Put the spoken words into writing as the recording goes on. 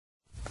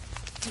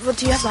Well,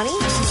 do you have money?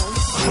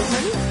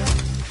 Money?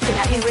 Can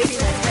I be rich?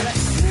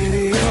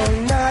 Ready or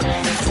not, a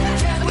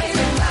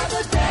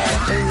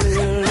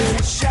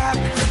little shock.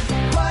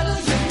 What'll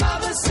your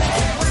mama say?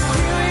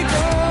 Here we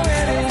go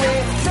anyway.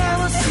 Now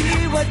we'll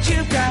see what you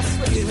got.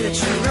 Give it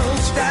your own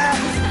style.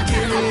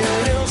 Give me a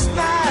little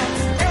smile.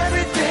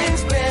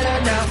 Everything's better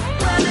now.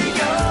 Whether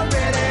you're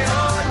ready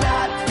or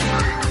not.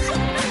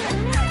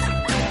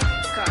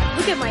 God,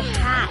 look at my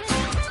hat.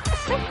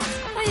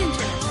 I didn't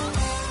turn it.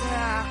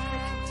 Yeah, I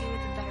could do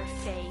with a better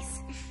face.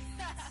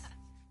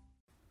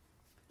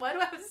 Why do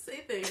I have to say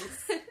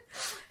things?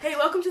 Hey,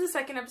 welcome to the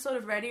second episode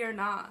of Ready or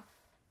Not.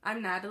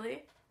 I'm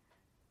Natalie.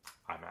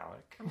 I'm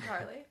Alec. I'm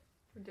Carly.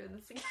 We're doing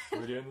this again.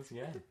 We're doing this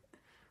again.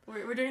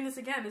 We're doing this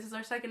again. This is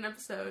our second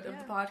episode of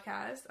the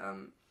podcast.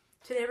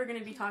 Today we're going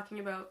to be talking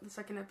about the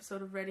second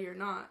episode of Ready or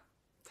Not,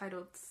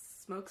 titled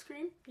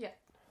Smokescreen. Yeah.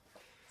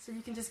 So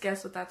you can just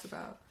guess what that's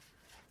about.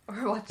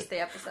 Or watch the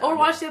episode. Or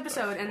watch the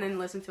episode and then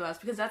listen to us,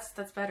 because that's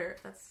better.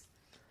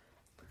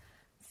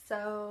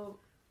 So,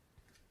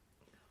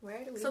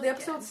 where do we So the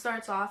episode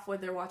starts off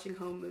with they're watching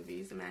home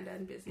movies, Amanda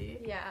and Busy.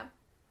 Yeah.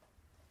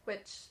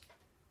 Which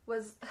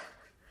was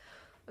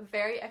a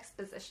very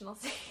expositional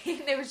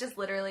scene. It was just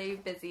literally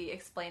Busy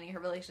explaining her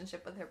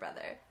relationship with her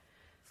brother,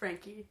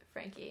 Frankie.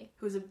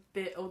 Who's a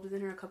bit older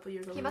than her, a couple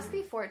years older. He must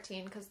be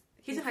 14 because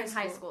He's in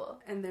high school.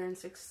 And they're in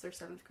 6th or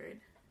 7th grade.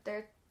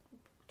 They're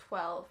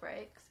 12,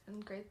 right? In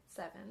grade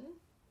 7.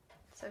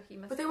 So he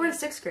must But they be... were in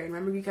 6th grade.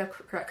 Remember you got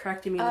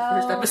correcting me in the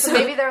first episode. So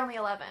maybe they're only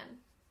 11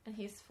 and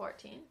he's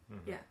 14.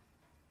 Mm-hmm. Yeah.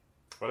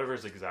 Whatever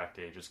his exact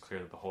age, it's clear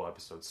that the whole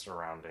episode's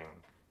surrounding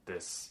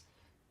this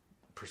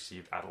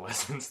perceived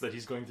adolescence that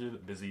he's going through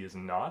that Busy is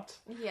not.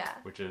 Yeah.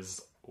 Which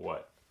is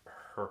what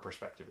her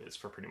perspective is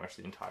for pretty much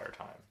the entire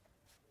time.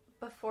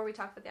 Before we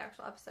talk about the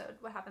actual episode,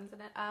 what happens in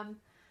it,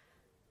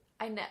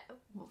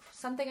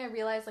 something I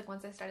realized, like,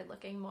 once I started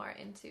looking more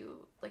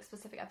into, like,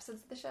 specific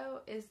episodes of the show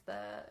is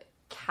the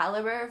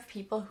caliber of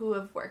people who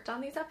have worked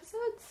on these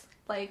episodes.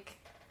 Like,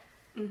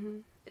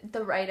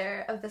 the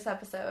writer of this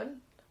episode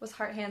was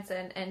Hart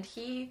Hansen, and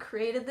he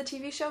created the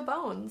TV show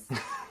Bones.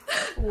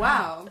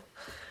 Wow.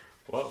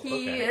 Whoa, He-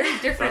 okay. Very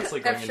different That's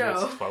like going into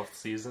show. its 12th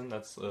season.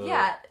 That's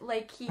Yeah,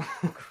 like, he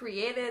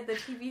created the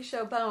TV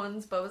show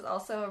Bones, but was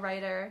also a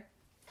writer.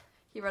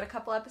 He wrote a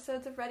couple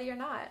episodes of Ready or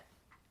Not.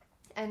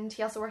 And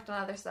he also worked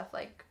on other stuff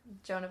like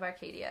Joan of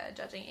Arcadia,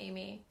 Judging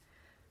Amy,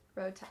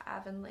 Road to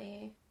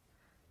Avonlea.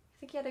 I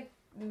think he had a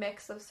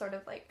mix of sort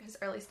of like, his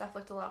early stuff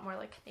looked a lot more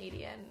like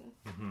Canadian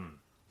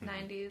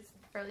 90s,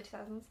 early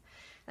 2000s.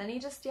 And he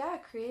just,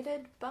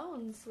 created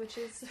Bones, which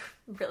is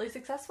really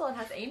successful and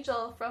has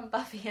Angel from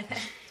Buffy in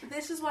it.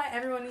 This is why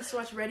everyone needs to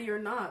watch Ready or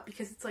Not,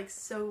 because it's like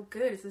so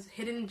good. It's this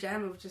hidden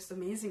gem of just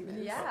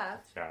amazingness. Yeah.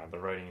 Yeah, the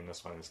writing in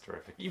this one is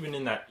terrific. Even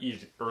in that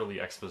early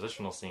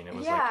expositional scene, it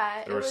was Yeah,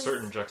 like there it were was-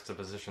 certain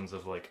juxtapositions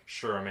of like,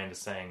 sure, Amanda's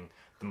saying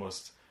the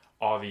most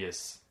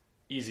obvious,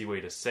 easy way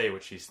to say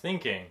what she's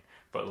thinking,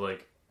 but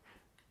like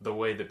the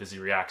way that Busy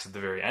reacts at the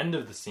very end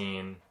of the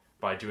scene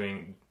by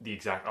doing the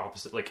exact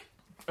opposite. Like,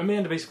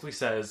 Amanda basically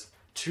says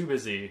to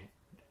Busy,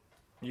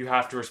 you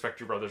have to respect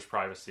your brother's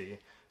privacy.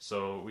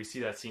 So we see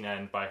that scene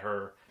end by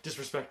her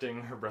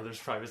disrespecting her brother's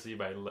privacy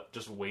by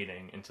just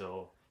waiting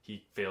until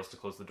he fails to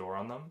close the door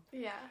on them.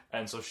 Yeah.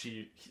 And so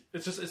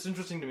it's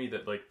interesting to me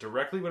that, like,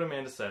 directly what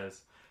Amanda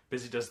says,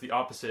 Busy does the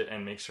opposite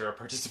and makes her a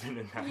participant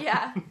in that.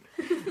 Yeah.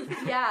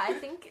 Yeah, I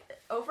think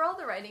overall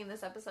the writing in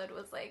this episode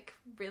was, like,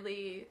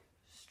 really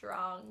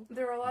strong.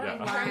 There were a lot of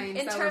Yeah. lines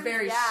In that were terms-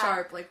 very yeah.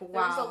 sharp. Like, wow.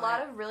 There was a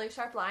lot of really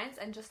sharp lines,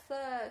 and just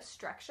the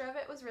structure of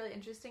it was really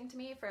interesting to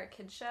me for a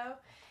kid's show,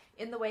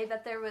 in the way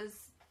that there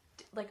was,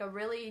 like, a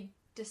really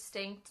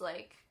distinct,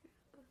 like,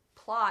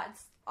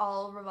 plots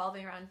all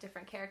revolving around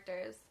different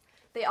characters.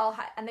 They all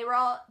had, and they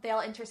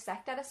all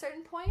intersect at a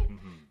certain point,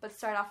 but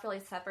start off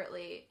really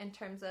separately in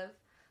terms of,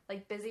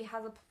 like,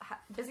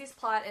 Busy's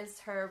plot is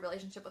her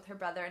relationship with her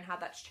brother and how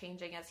that's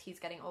changing as he's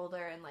getting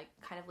older and, like,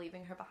 kind of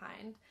leaving her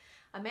behind.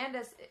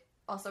 Amanda's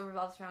also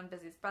revolves around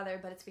Busy's brother,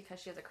 but it's because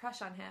she has a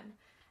crush on him.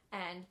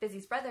 And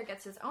Busy's brother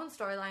gets his own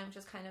storyline, which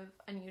is kind of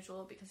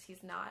unusual because he's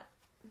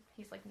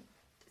like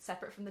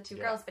separate from the two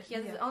girls, but he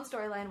has his own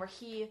storyline where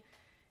he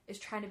is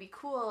trying to be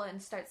cool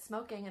and starts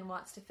smoking and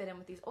wants to fit in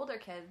with these older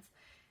kids.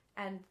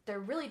 And they're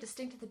really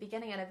distinct at the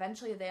beginning, and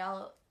eventually they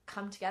all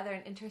come together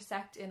and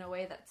intersect in a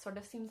way that sort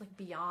of seems like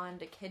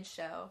beyond a kid's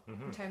show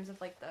in terms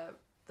of, like, the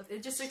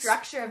It just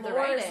structure of the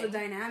explores writing. the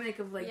dynamic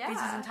of, like,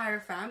 Busy's entire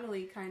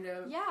family, kind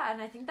of. Yeah,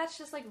 and I think that's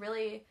just, like,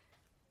 really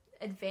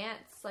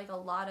advanced, like, a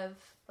lot of,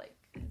 like,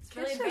 it's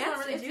really Kids shows don't advanced.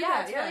 really It's, do yeah,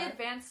 that, it's yeah. really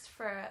advanced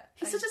for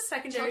He's such a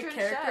secondary children's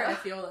character, show. I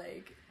feel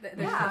like. There's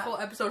the Yeah. whole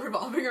episode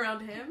revolving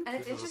around him. And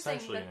it's This is interesting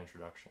essentially that an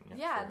introduction.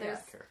 Yeah, for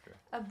there's- that character.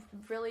 a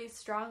really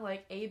strong,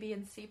 like, A, B,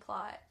 and C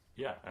plot.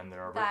 Yeah, and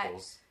there are that-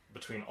 ripples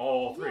between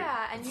all three.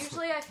 Yeah, and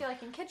usually I feel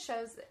like in kids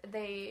shows,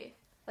 they,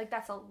 like,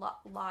 that's a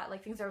lot,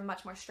 like, things are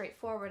much more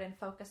straightforward and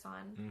focus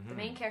on the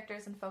main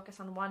characters and focus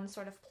on one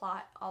sort of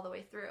plot all the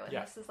way through. And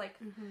Yeah. this is, like,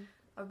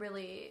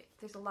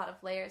 there's a lot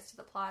of layers to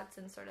the plots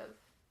and sort of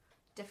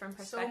different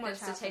So much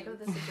perspectives to take of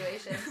the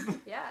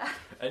situation. Yeah.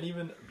 And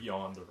even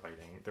beyond the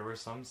writing, there were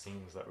some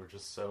scenes that were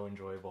just so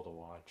enjoyable to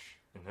watch.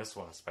 In this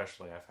one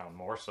especially, I found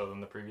more so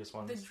than the previous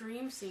ones. The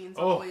dream scenes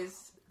Oh,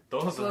 always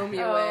Those blow me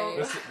Oh. away.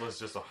 This was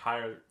just a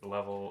higher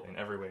level in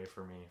every way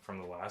for me from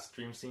the last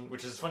dream scene,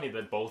 which is funny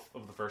that both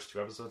of the first 2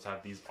 episodes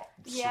have these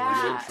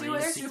Yeah, Do dream a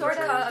there's super sort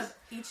of- cut of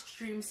each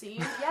dream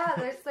scene, Yeah,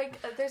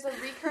 there's a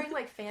recurring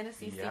like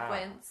fantasy Yeah.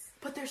 sequence.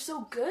 but they're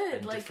so good.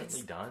 and Like differently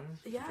it's, done.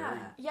 yeah. Very-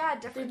 Yeah,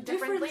 They're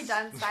differently different.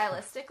 done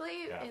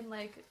stylistically Yeah. in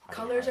like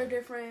colors Yeah. are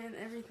different.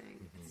 Everything.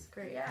 Mm-hmm. It's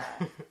great. yeah.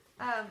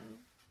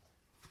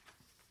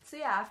 So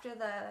yeah, after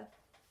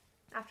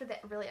the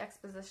really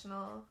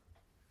expositional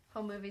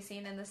home movie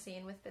scene and the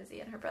scene with Busy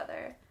and her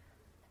brother,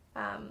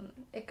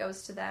 it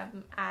goes to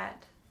them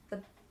at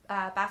the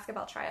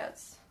basketball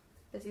tryouts.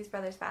 Busy's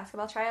brother's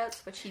basketball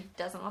tryouts, which he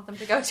doesn't want them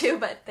to go to,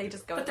 but they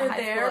just go But to they're high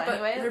there, school but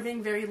anyways. they're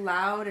being very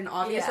loud and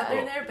obvious Yeah. that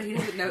they're there, but he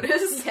doesn't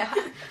notice. Yeah.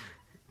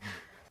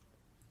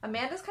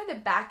 Amanda's kind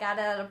of back at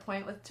it at a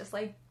point with just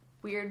like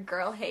weird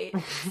girl hate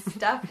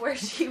stuff where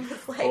she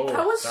was like, Oh,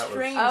 That was that was-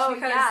 strange oh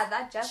because yeah,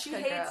 that Jessica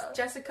she hates girl.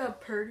 Jessica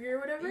Purdy or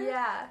whatever.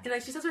 Yeah. And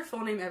like she says her full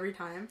name every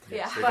time.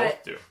 Yeah. They But-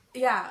 both do.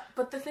 Yeah,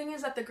 but the thing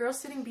is that the girl's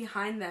sitting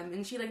behind them,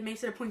 and she like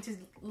makes it a point to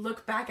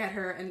look back at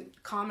her and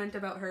comment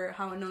about her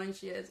how annoying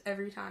she is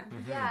every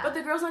time. Yeah. But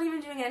the girl's not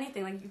even doing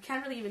anything. Like you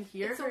can't really even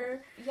hear It's a-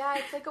 her. Yeah,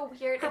 it's like a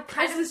weird. Her it kind of-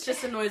 presence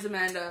just annoys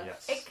Amanda.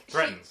 Yes. It-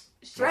 Threatens.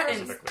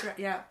 Threatens.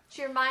 Specifically. Yeah.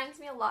 She reminds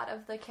me a lot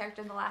of the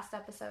character in the last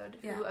episode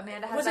who Yeah.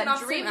 Amanda has Was it that not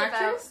the dream same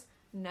about. actress?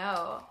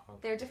 No,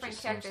 they're different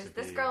just seems characters. to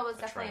This be girl was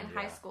a definitely trend, in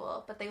high yeah.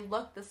 school, but they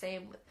look the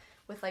same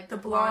with like The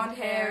the blonde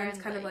hair and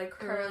and kind of like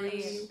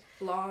curly,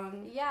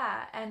 long.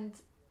 Yeah, and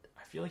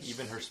I feel like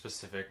even her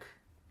specific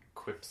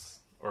quips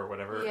or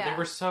whatever, Yeah. they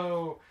were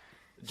so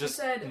just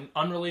said-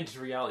 unrelated to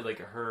reality. Like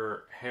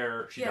her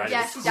hair, she Yeah, dyed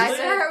yeah, it she with dyes her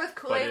Kool-Aid, hair with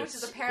but Kool-Aid, which it's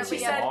is apparently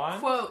She Yeah. said, blonde.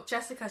 "Quote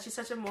Jessica, she's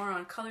such a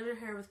moron. Colored her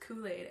hair with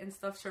Kool-Aid and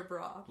stuffed her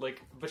bra." Like,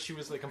 but she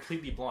was like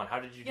completely blonde. How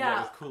did you do Yeah.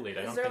 that with Kool-Aid?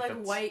 I Is don't there think like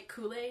that's, white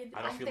Kool-Aid?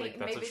 I don't I feel think like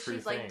that's maybe a true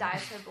she's thing. like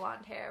dyes her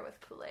blonde hair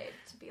with Kool-Aid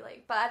to be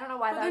like, but I don't know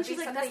why But that then would she's be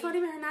like, something. "That's not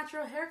even her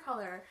natural hair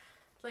color."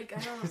 Like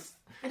I don't.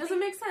 It doesn't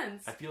make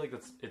sense. I feel like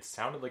it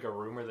sounded like a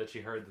rumor that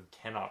she heard that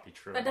cannot be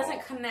true. That at doesn't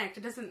all. connect.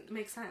 It doesn't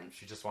make sense.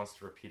 She just wants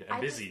to repeat it. And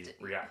I Busy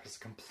just- reacts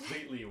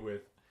completely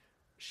with.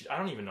 I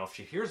don't even know if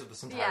she hears of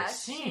this entire Yeah,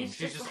 scene. she's She's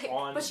just just like-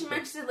 on. But she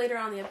mentions it later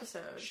on in the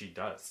episode. She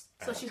does.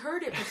 So she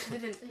heard it, but she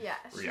didn't. Yeah,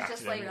 she's Reacted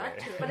just like, anyway.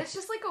 but it's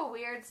just like a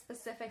weird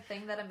specific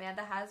thing that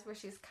Amanda has where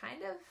she's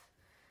kind of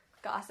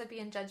gossipy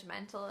and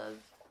judgmental of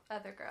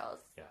other girls.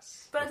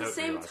 Yes. But at the without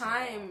same realizing it all.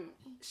 time,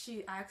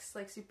 she acts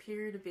like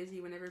superior to Busy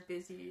whenever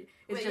Busy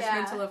is But just yeah.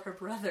 mental of her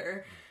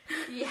brother.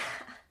 Yeah.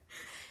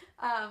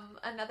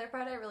 Another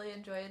part I really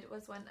enjoyed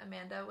was when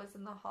Amanda was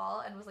in the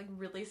hall and was like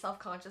really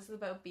self-conscious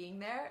about being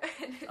there.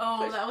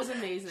 Oh, that was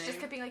amazing. She just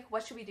kept being like,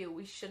 "What should we do?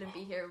 We shouldn't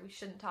be here. We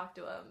shouldn't talk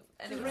to him."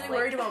 And She it was was really like,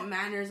 worried about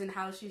manners and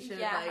how she should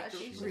Yeah, like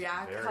she should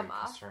react. Very come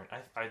off. concerned.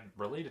 I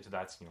related to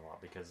that scene a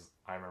lot because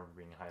I remember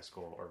being in high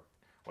school or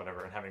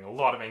whatever and having a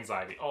lot of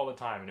anxiety all the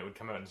time, and it would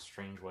come out in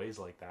strange ways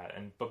like that.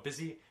 But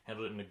Busy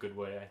handled it in a good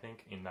way, I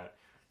think, in that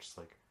just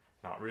like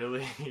not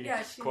really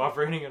Yeah, she-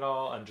 cooperating at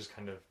all and just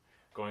kind of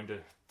going to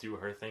do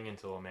her thing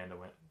until Amanda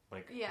went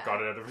Yeah.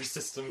 got it out of her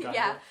system. Kind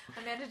Yeah, of.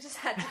 Amanda just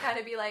had to kind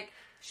of be like,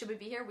 "Should we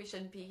be here? We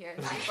shouldn't be here."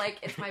 And she's like,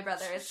 "It's my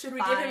brother. It's Should we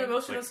fine." give him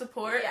emotional Like-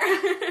 support?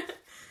 Yeah.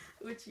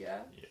 Which yeah.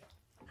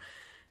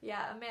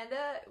 Yeah,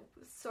 Amanda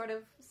sort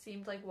of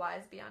seemed like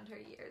wise beyond her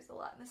years a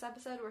lot in this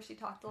episode, where she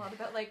talked a lot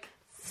about like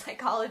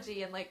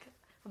psychology and like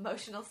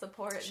emotional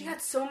support. She and-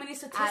 had so many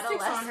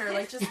statistics on her,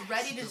 like just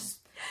ready to just,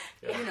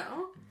 Yeah. you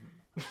know.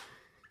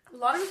 A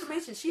lot of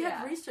information. She had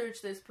Yeah.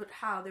 researched this, but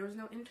how? There was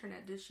no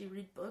internet. Did she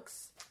read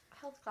books?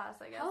 health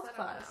class, I guess. Health I don't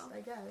class, know. I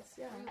guess.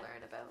 Yeah. You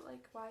learn about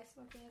like why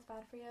smoking is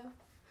bad for you.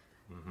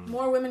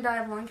 More women die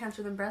of lung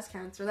cancer than breast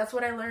cancer. That's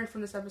what I learned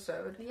from this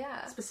episode.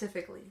 Yeah.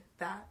 Specifically,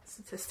 that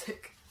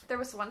statistic. There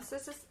was one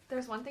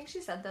thing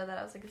she said though that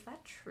I was like, is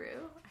that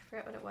true? I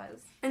forget what it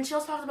was. And she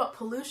also talked about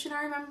pollution,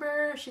 I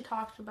remember. She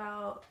talked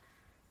about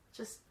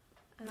just,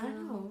 I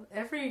don't know,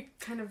 every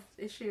kind of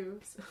issue.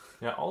 So.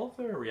 Yeah, all of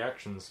their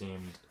reactions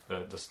seemed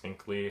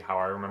distinctly how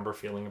I remember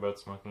feeling about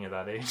smoking at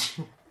that age.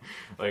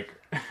 Like,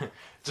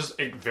 just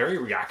very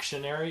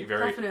reactionary,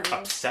 very Definitely.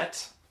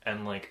 upset,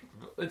 and like,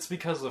 it's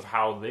because of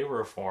how they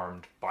were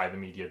formed by the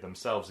media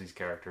themselves, these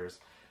characters.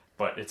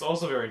 But it's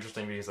also very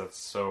interesting because that's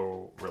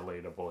so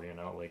relatable, you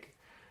know? Like,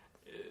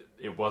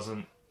 it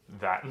wasn't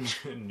that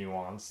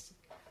nuanced,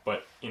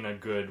 but in a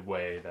good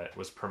way that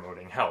was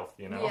promoting health,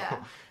 you know?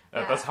 Yeah.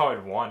 That's how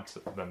I'd want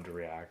them to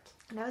react.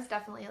 And I was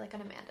definitely like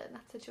an Amanda in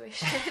that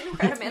situation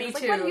where Amanda's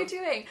like, "What are too. you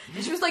doing?"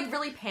 And she was like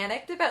really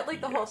panicked about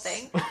like the whole Yes.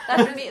 thing.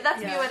 That's me. That's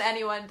me Yeah. when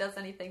anyone does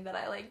anything that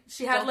I like.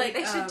 She had don't like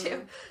think they should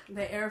do.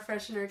 the air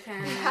freshener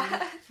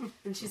can,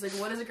 and she's like,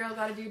 "What does a girl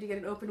got to do to get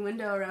an open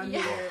window around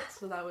Yeah. here?"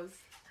 So that was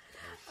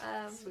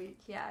Sweet.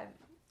 Yeah,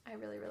 I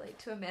really relate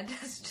to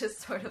Amanda's just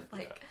sort of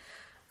like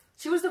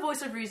she was the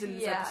voice of reason in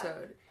this Yeah.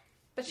 episode.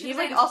 But she was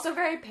Even- like also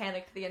very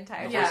panicked the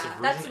entire time. The voice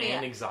of That's reason me.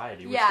 and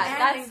anxiety, which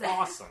Yeah, is that's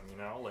awesome, you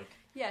know? Like,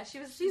 Yeah,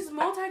 She's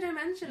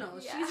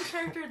multidimensional. Yeah. She's a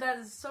character that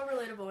is so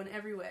relatable in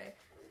every way.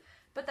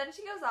 But then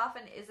she goes off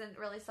and isn't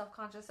really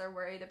self-conscious or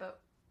worried about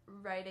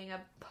writing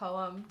a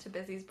poem to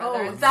Busy's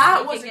brother. Oh, and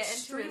that was sneaking it into his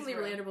extremely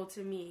room. relatable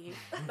to me.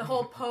 The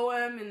whole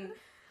poem and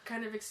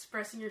kind of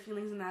expressing your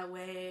feelings in that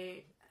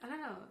way. I don't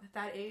know, at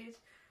that age.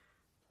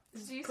 Do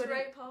you used to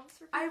write poems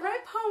for people? I write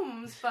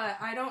poems, but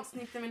I don't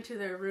sneak them into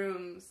their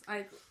rooms.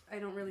 I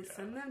don't really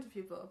send them to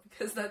people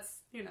because that's,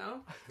 you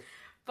know.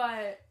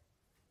 But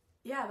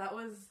yeah, that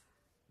was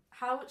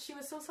how she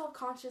was so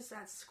self-conscious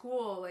at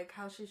school, like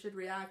how she should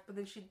react, but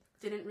then she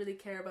didn't really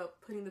care about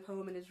putting the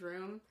poem in his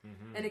room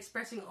and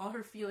expressing all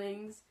her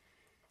feelings.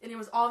 And it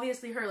was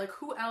obviously her. Like,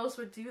 who else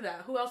would do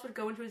that? Who else would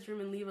go into his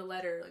room and leave a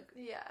letter? Like,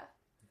 Yeah.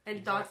 and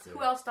Exactly.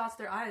 who else dots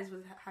their eyes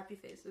with happy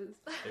faces?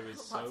 it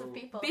was Lots so... of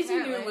people. Busy knew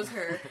it apparently. was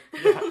her.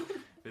 Yeah,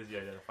 Busy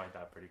identified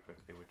that pretty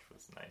quickly, which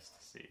was nice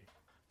to see.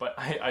 But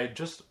I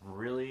just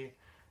really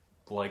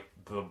like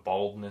the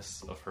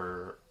baldness of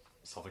her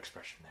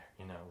self-expression there,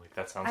 you know? Like,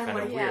 that sounds I kind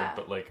of like- weird, yeah.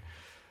 but like...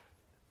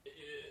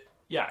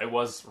 Yeah, it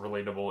was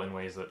relatable in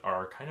ways that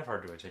are kind of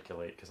hard to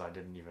articulate because I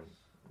didn't even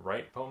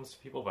write poems to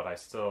people, but I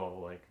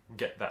still, like,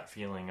 get that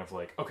feeling of,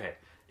 like, okay,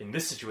 in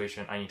this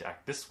situation, I need to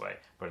act this way,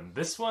 but in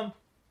this one,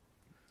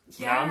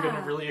 now I'm going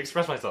to Yeah. really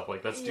express myself.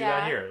 Like, let's do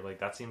Yeah. that here. Like,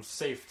 that seems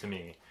safe to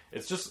me.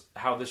 It's just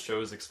how this show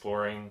is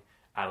exploring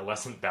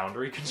adolescent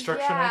boundary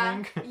construction, yeah.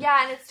 I think.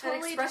 Yeah, and it's An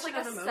totally just like a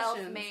expression of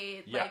emotions.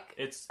 self-made, Yeah, like,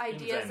 it's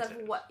ideas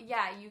invented. of what,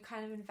 you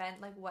kind of invent,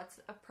 like, what's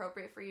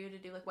appropriate for you to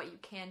do, like, what you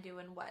can do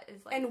and what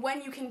is, like... And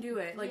when you can do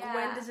it. Like, Yeah.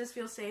 when does this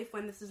feel safe?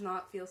 When does this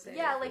not feel safe?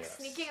 Yeah, like, Yes.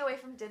 sneaking away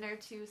from dinner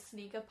to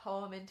sneak a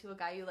poem into a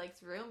guy you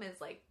like's room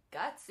is, like,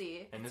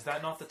 gutsy. And is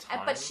that not the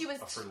time but she was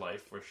of her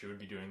life where she would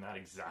be doing that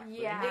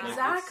exactly? Yeah. Like, it's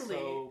Exactly.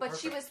 so But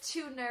she perfect. was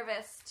too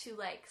nervous to,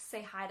 like,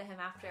 say hi to him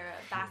after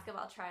a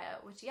basketball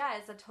tryout, which, yeah,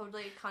 is a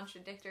totally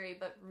contradictory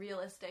but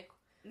realistic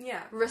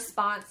Yeah.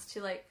 response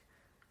to, like,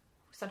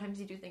 sometimes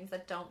you do things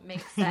that don't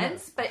make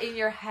sense, but in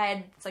your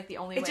head, it's, like, the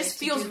only way It just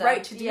to feels do them.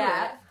 right to do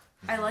yeah. it.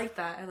 I like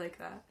that. I like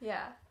that.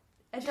 Yeah.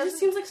 It She doesn't just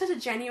seems like such a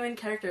genuine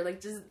character.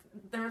 Like, just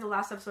remember the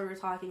last episode we were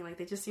talking. Like,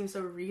 they just seem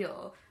so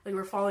real. Like,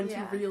 we're following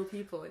Yeah. two real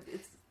people.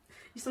 It's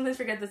you sometimes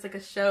forget that's like a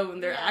show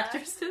and they're Yeah.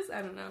 actresses.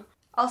 I don't know.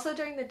 Also,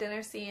 during the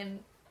dinner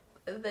scene,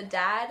 the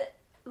dad,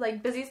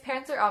 like, Busy's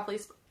parents are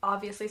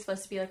obviously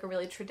supposed to be, like, a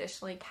really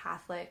traditionally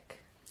Catholic,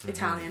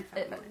 Italian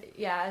family.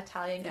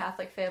 Italian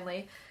Catholic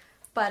family.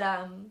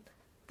 But,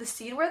 the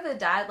scene where the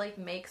dad, like,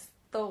 makes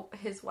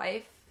his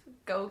wife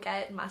go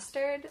get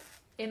mustard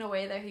in a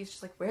way that he's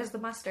just like, where's the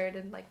mustard?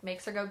 And, like,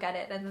 makes her go get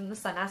it. And then the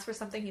son asks for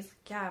something. He's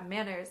like, yeah,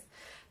 manners.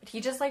 But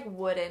he just, like,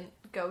 wouldn't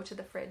go to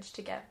the fridge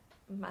to get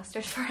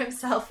mustard for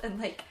himself and,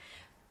 like,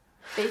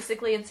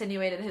 basically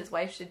insinuated his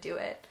wife should do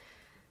it,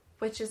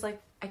 which is,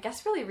 like, I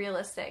guess really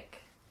realistic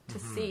to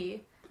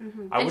see. I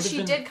And would have she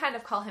been- did kind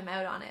of call him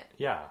out on it.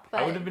 Yeah,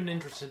 But- I would have been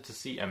interested to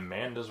see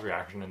Amanda's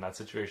reaction in that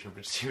situation,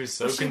 but she was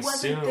so But she consumed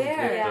wasn't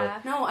there. with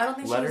Yeah. No, I don't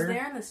think she Letter? was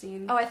there in the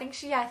scene. Oh, I think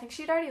she'd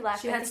already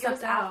left. She I had think it was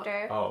stepped out.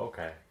 after. the... Oh,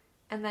 okay.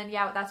 And then,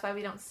 yeah, that's why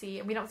we don't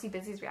see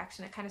Busy's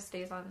reaction. It kind of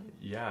stays on.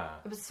 Yeah.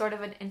 It was sort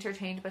of an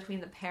interchange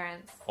between the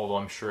parents. Although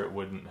I'm sure it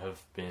wouldn't have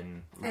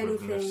been... We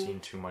wouldn't have Anything. seen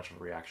too much of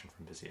a reaction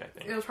from Busy, I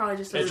think. It was probably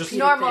just a It's just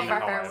repeated Normal thing. for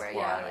how I her, where,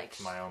 apply yeah, it like,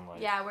 to my own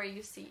life. Yeah, where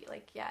you see,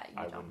 like, yeah, you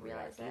I don't wouldn't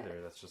realize react it.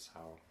 either. That's just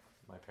how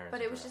my parents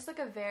But it was interact. just, like,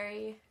 a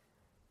very,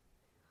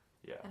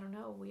 Yeah. I don't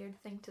know,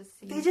 weird thing to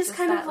see. They just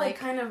kind that, of like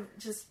kind of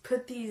just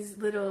put these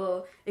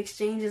little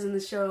exchanges in the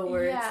show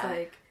where it's Yeah.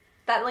 like,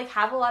 that, like,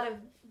 have a lot of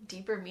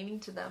deeper meaning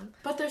to them.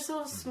 but they're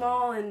so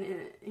small and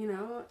you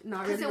know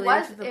not 'Cause really it related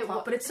was- to the it plot.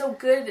 wa- But it's so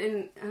good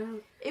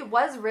and It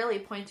was really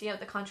pointing out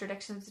the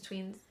contradictions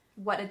between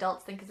what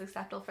adults think is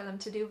acceptable for them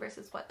to do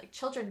versus what, like,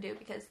 children do,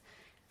 because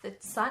the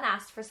son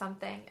asked for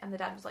something and the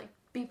dad was like,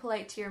 be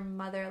polite to your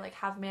mother, like,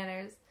 have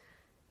manners,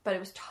 but it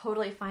was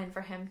totally fine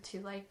for him to,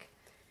 like,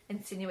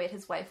 insinuate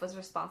his wife was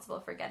responsible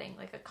for getting,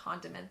 like, a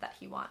condiment that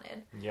he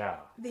wanted. Yeah.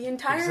 the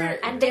entire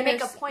Exactly. And they make a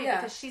dinner's- point yeah.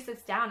 because she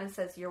sits down and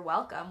says, you're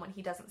welcome, when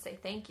he doesn't say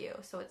thank you.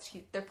 So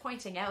they're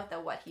pointing out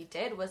that what he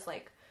did was,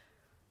 like,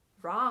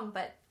 wrong,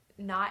 but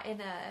not in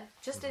a,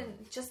 just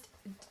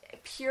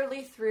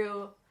purely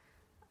through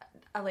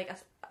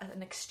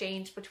an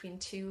exchange between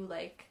two,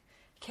 like,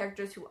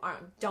 characters who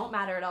don't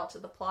matter at all to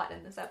the plot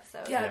in this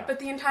episode. Yeah, Yeah. but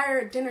the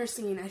entire dinner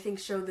scene, I think,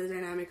 showed the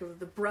dynamic of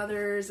the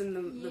brothers and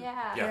the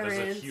Yeah. Yeah, there's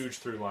a parents. huge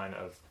through line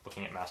of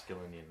looking at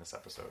masculinity in this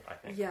episode, I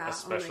think. Yeah, oh my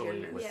Especially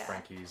goodness. with Yeah.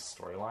 Frankie's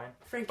storyline.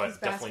 Frankie's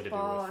but definitely to do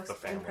basketball, with the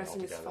family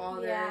impressing his altogether.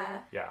 father.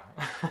 Yeah.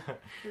 Yeah.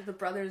 The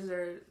brothers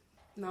are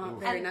not Ooh.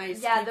 very And,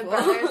 nice. yeah, people. the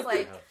brothers,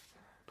 like, Yeah.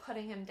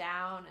 putting him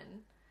down,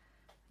 and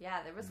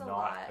yeah, there was a Not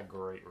lot. a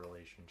great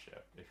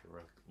relationship if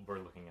we're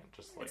looking at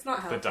just like It's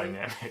not the healthy.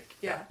 dynamic.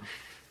 Yeah.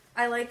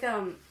 I like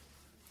I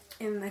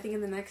think in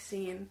the next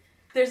scene,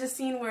 there's a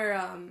scene where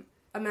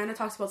Amanda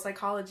talks about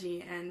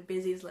psychology and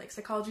Busy's like,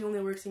 psychology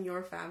only works in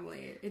your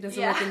family. It doesn't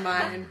Yeah. work in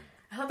mine.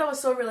 I thought that was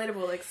so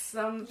relatable. Like,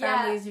 some Yeah.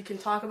 families you can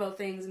talk about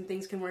things and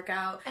things can work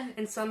out,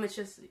 and some it's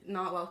just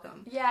not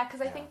welcome. Yeah,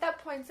 because I think that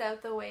points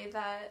out the way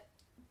that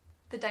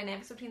the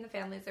dynamics between the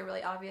families are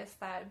really obvious.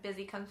 That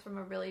Busy comes from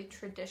a really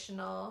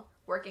traditional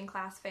working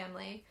class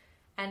family,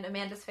 and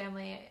Amanda's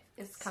family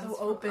comes from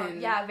open.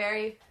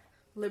 very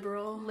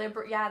Liberal.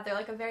 liberal. Yeah, they're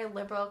like a very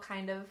liberal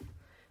kind of,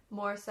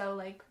 more so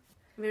like.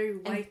 Very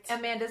And white.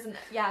 Amanda's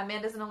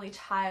an only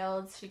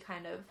child. She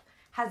kind of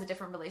has a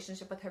different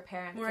relationship with her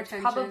parents. More It's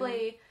attention.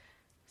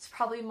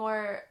 probably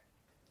more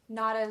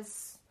not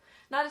as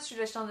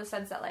traditional in the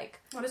sense that like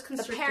Not as the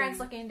constricting. parents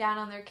looking down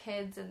on their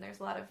kids, and there's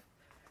a lot of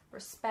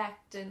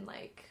respect, and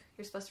like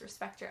you're supposed to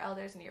respect your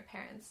elders and your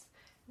parents.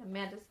 And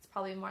Amanda's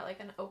probably more like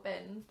an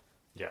open.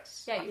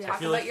 Yes. Yeah, you I talk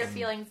feel about like your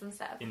feelings and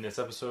stuff. In this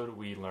episode,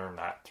 we learned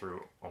that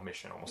through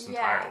omission almost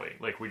Yeah. entirely.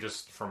 Like, we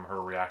just, from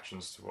her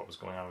reactions to what was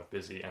going on with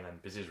Busy, and then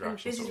Busy's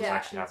reactions to Busy's what was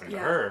actually reactions, happening yeah.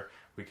 to her,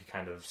 we could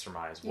kind of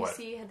surmise You what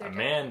see their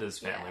Amanda's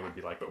family yeah. would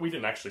be like, but we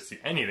didn't actually see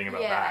anything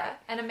about Yeah,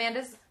 that. and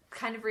Amanda's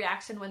kind of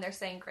reaction when they're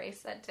saying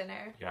grace at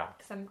dinner. Yeah.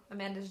 Because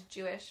Amanda's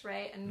Jewish,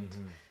 right? And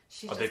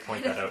she's Oh, they just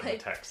point kind that of out in like,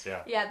 the text,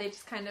 yeah. Yeah,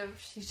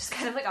 she's just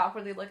kind of like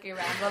awkwardly looking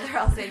around while they're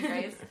all saying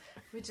grace,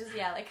 which is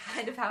like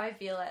kind of how I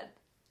feel at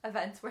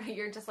events where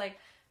you're just like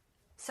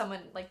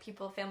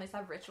families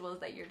have rituals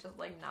that you're just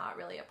like not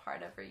really a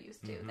part of or used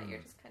to, that you're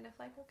just kind of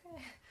like,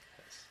 okay.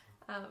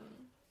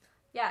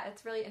 Yeah,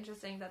 it's really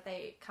interesting that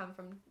they come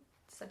from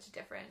such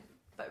different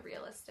but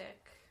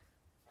realistic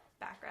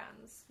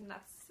backgrounds, and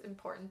that's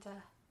important to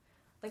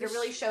like. It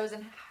really shows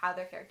in how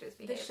their characters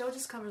The behave. show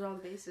just covers all the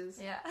bases.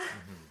 Yeah.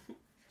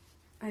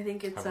 I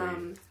think it's Have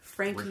we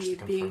Frankie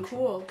reached being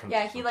cool.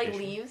 Yeah, he like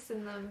confrontation? leaves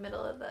in the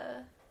middle of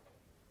the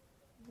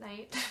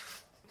night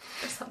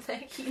or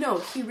something.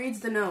 He reads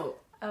the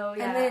note. Oh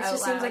yeah, And then it out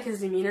just seems loud. like his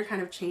demeanor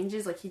kind of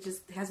changes. Like, he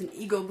just has an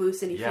ego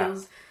boost and he Yeah.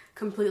 feels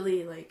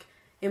completely, like,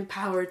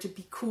 empowered to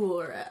be cool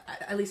or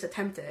at least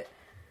attempt it.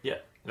 Yeah,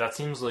 that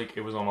seems like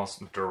it was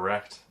almost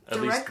direct. At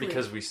least Directly.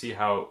 because we see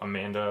how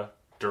Amanda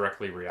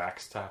directly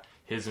reacts to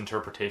his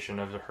interpretation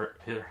of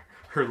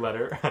her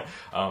letter.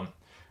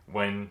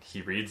 When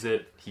he reads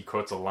it, he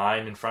quotes a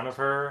line in front of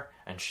her,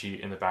 and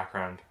she, in the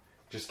background,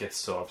 just gets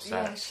so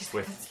upset Yeah, she's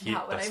with,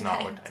 like, that's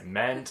not what I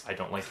meant. I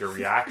don't like your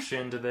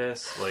reaction to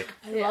this. Like,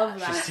 I love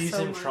that she sees so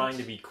him much. trying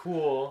to be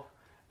cool,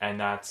 and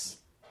that's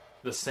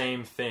the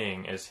same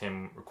thing as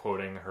him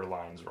quoting her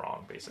lines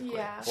wrong, basically.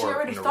 Yeah. She Or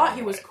already in a thought wrong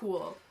he was way.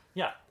 cool.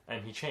 Yeah,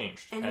 and he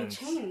changed. And he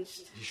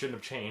changed. He shouldn't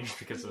have changed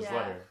because of his Yeah.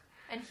 letter.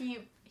 And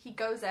he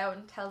goes out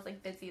and tells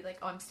like Busy like,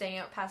 oh, I'm staying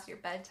out past your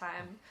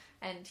bedtime,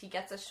 and he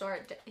gets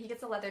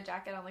a leather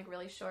jacket on like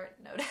really short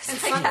notice. And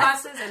I guess.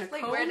 sunglasses and a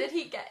Like, coat. where did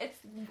he get?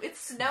 It's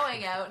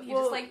snowing out. And he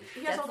Well, just like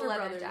he has gets a older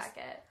leather brothers.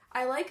 jacket.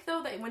 I like,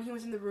 though, that when he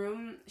was in the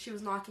room, she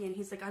was knocking and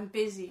he's like, I'm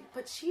busy.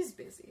 But she's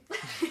busy.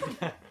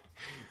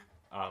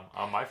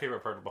 My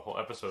favorite part of the whole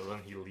episode when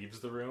he leaves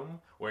the room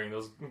wearing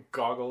those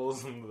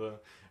goggles and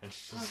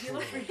she's Oh, he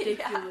looked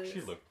ridiculous.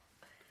 she looked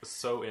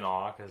so in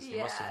awe because he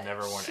must have Yeah.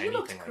 never worn She anything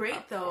looked like great,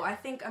 that though. before. I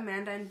think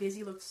Amanda and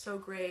Busy looked so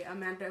great.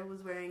 Amanda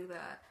was wearing the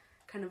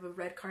kind of a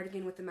red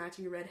cardigan with the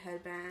matching red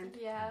headband.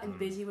 Yeah. And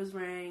Busy was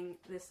wearing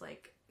this,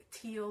 like,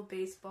 teal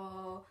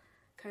baseball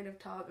kind of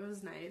top. It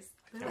was nice.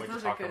 Can't wait to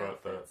Those are talk good about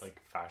outfits. the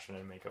fashion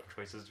and makeup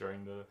choices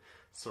during the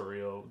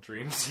surreal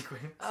dream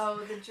sequence. Oh,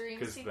 the dream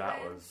 'Cause sequence.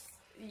 that was-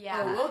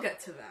 Yeah. Oh, we'll get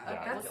to that. Yeah,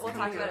 Okay, That's we'll talk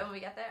coming about it up. when we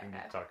get there. We can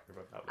Okay. talk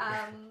about that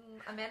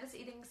later. Amanda's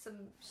eating some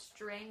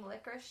string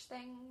licorice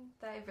thing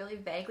that I really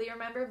vaguely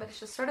remember, but it's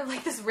just sort of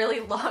like this really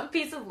long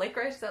piece of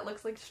licorice that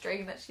looks like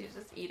string that she's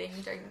just eating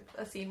during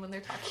a scene when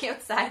they're talking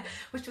outside,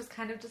 which was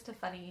kind of just a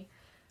funny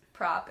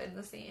prop in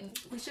the scene.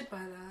 We should buy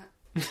that.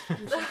 We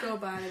should go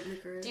buy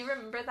licorice. Do you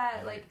remember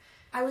that, like,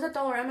 I was at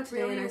Dollarama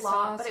today really and I long,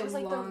 saw but it was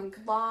some like long... the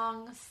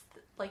long,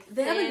 like,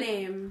 They have a thin-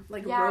 name,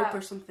 like Yeah, rope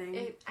or something.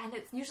 and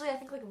it's usually, I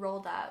think, like,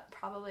 rolled up,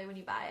 probably, when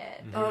you buy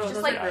it. Oh, It was those just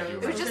are like, gross. it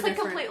was Those just are like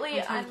different. completely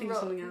I'm trying to think of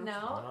something unrolled.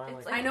 else. No, Oh, no,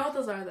 it's I like, I know what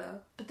those are, though.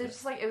 but they're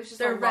just like, it was just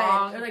They're a red.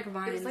 long, They're like it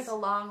was like vines. a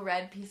long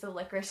red piece of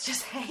licorice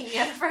just hanging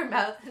out of her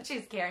mouth that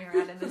she's carrying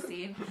around in the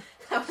scene.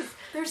 That was,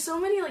 There's so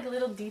many like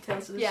little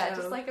details to the yeah, show.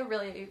 just like a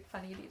really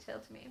funny detail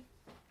to me.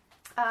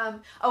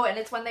 Oh, and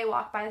it's when they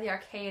walk by the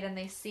arcade and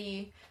they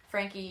see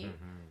Frankie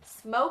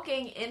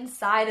smoking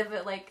inside of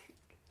it, like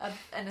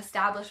an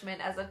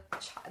establishment as a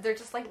they're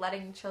just like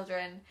letting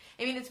children.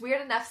 I mean, it's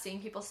weird enough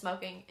seeing people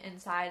smoking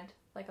inside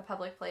like a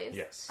public place.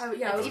 Yes. Oh,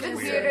 yeah, it It's was even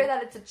weird. weirder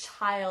that it's a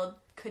child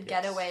could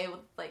get Yes. away with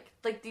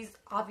like these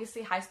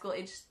obviously high school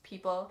aged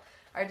people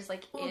are just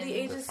like Well, in the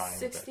age They're is fine with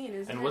 16, it.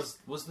 isn't And it?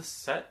 was the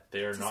set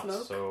there To not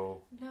smoke?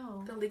 so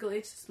no, The legal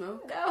age to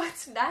smoke? no,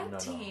 it's no,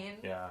 19.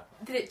 yeah.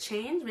 Did it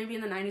change? Maybe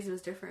in the 90s it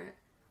was different.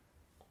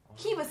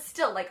 He was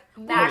still like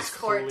was max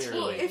clearly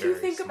 14. If you very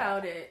think small.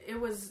 about it, it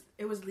was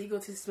legal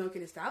to smoke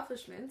in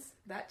establishments.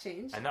 That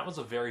changed. And that was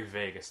a very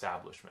vague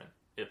establishment.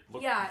 It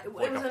looked Yeah, it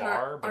like was a an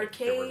bar, but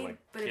arcade, there were like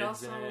but it kids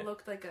also in it.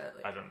 looked like a.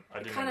 I Like,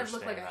 didn't it kind of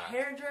looked like understand a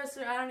that.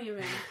 hairdresser. I don't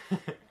even.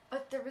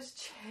 But there was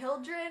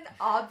children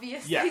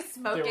obviously Yeah,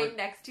 smoking they were-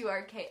 next to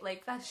arcade.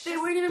 Like, that's They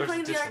just... weren't even There's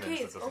playing the dissonance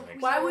arcades. that doesn't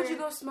make Why sense. would you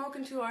go smoke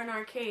into an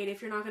arcade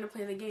if you're not going to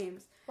play the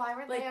games? Why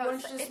weren't Like, they why don't you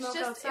outside? just It's smoke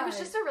just, it was outside?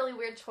 just a really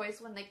weird choice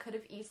when they could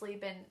have easily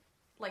been,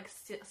 like,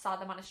 saw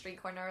them on a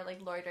street corner or, like,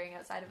 loitering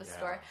outside of a Yeah.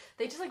 store.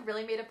 They just, like,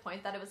 really made a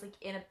point that it was, like,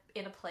 in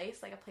a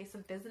place, like, a place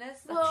of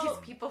business, that Well,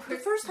 these people were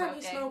The first time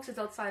he smoking. smokes is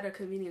outside a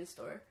convenience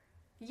store.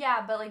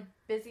 Yeah, but, like,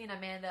 Busy and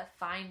Amanda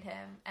find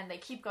him, and they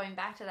keep going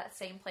back to that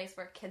same place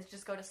where kids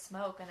just go to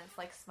smoke, and it's,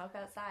 like, smoke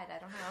outside. I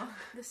don't know.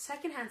 The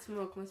secondhand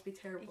smoke must be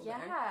terrible. Yeah,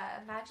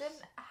 there. imagine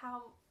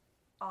how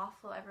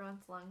awful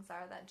everyone's lungs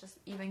are that just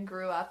even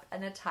grew up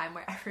in a time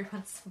where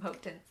everyone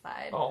smoked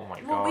inside. Oh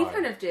my Well, god. we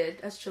kind of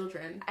did as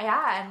children.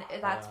 Yeah,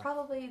 and that's Yeah.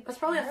 probably That's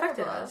probably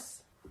affected terrible.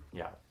 us.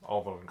 Yeah,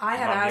 although I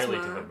had not nearly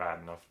asthma. to the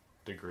bad enough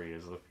degree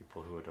as the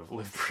people who would have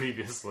lived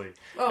previously.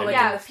 Oh, And like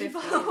Yeah, in the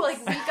people 50s. like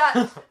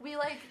we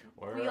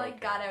We're okay.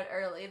 got out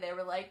early. They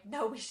were like,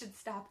 no, we should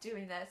stop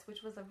doing this,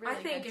 which was a really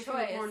I think good if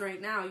choice. you're born right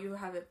now, you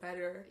have it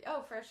better.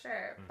 Oh, for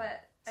sure.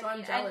 But So I I'm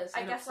mean, jealous I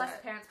and guess less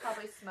upset. parents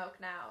probably smoke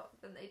now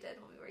than they did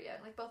when we were young.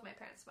 Like both my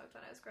parents smoked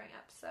when I was growing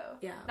up, so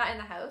Yeah. not in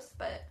the house,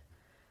 but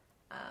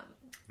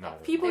No,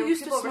 People They were-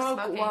 used people to were smoke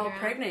smoking while around.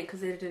 pregnant because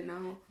they didn't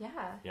know.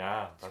 yeah,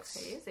 yeah, it's that's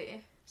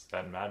crazy. it's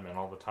that in Mad Men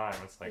all the time.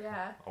 It's like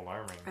Yeah.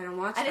 alarming. I don't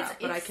watch And that,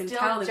 it's but I can still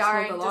tell they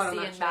jarring smoke a lot to on see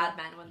that in show. Mad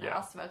Men when they're Yeah.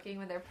 all smoking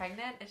when they're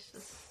pregnant. It's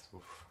just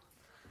Oof.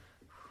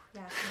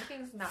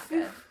 smoking's not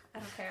good. I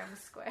don't care. I'm a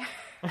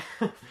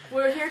square.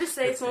 We're here to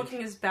say It's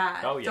smoking is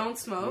bad. Oh yeah, Don't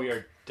smoke. We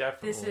are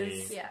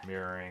definitely is- Yeah.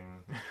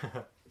 mirroring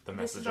the This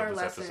message is our of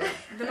this lesson.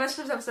 episode. The message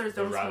of this episode is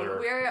The don't rather- smoke.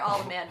 We're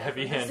all Amanda in this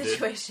Heavy-handed.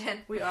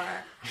 situation. We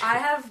are. I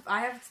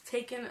have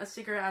taken a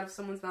cigarette out of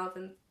someone's mouth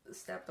and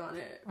stepped on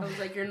it. I was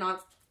like, "You're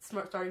not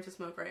starting to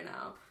smoke right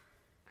now."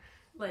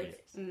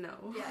 Like, Yes.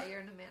 no. Yeah, you're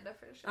an Amanda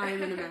for sure. I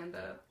am an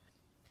Amanda.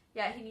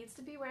 Yeah, he needs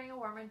to be wearing a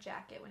warmer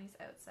jacket when he's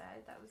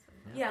outside. That was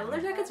Yeah,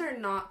 leather jackets are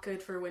not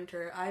good for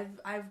winter.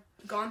 I've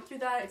gone through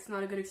that. It's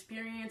not a good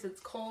experience. It's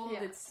cold.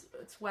 Yeah. It's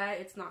wet.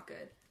 It's not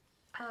good.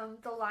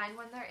 the line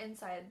when they're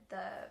inside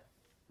the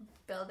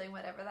building,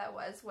 whatever that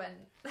was, when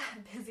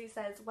Busy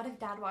says, "What if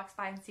Dad walks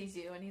by and sees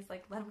you?" And he's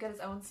like, "Let him get his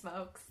own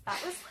smokes."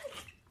 That was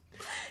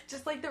like,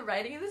 just like the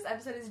writing of this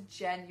episode is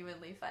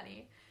genuinely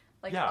funny.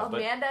 Like Yeah, but-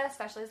 Amanda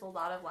especially has a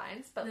lot of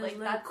lines, but Those like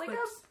little that's like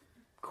quips.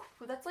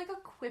 that's like a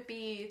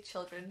quippy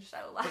children's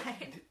show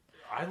line.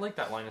 I like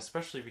that line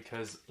especially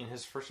because in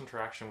his first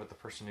interaction with the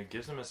person who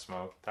gives him a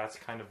smoke, that's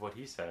kind of what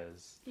he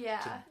says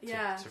Yeah.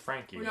 to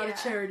Frankie. We're not Yeah. a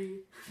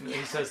charity.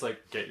 He says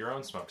like, "Get your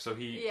own smoke." So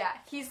he Yeah,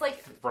 he's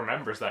like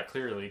remembers that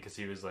clearly because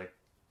he was like,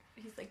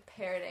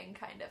 parroting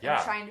kind of, Yeah.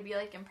 and trying to be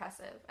like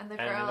impressive. And the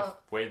and in a girl,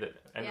 way that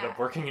ended Yeah. up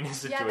working in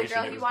his yeah, situation. the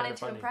girl it he was wanted kind of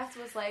to funny. impress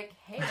was like,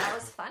 "Hey, that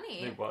was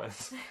funny." It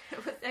was.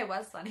 it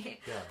was funny.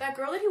 Yeah. That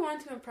girl that he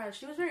wanted to impress,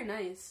 she was very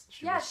nice.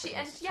 Yeah, was she-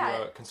 nice. and yeah.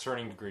 to a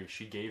concerning degree,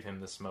 she gave him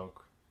the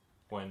smoke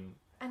when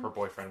And her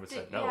boyfriend would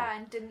say no. Yeah,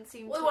 and didn't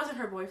seem Well, to... it wasn't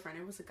her boyfriend.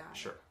 It was a guy.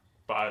 Sure,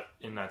 but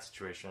in that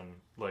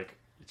situation, like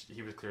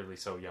he was clearly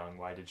so young.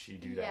 Why did she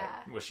do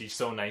that? Yeah. Was she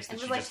so nice that And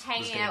she was, like, just was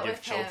hanging going out to give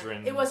with him.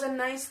 children? It was a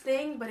nice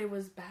thing, but it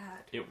was bad.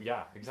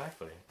 Yeah,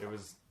 exactly. It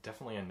was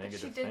definitely a negative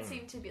She did thing.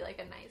 seem to be like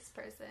a nice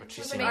person. But She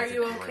she was seemed like, "Are like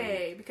you a great-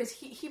 okay?" Because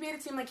he made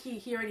it seem like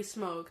he already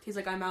smoked. He's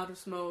like, "I'm out of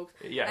smoke."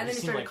 Yeah, and then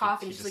he seemed started like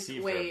coughing. he She's like,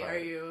 deceived "Wait, her, but are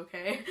you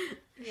okay?"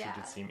 She Yeah.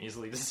 did seem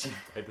easily deceived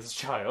by this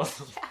child.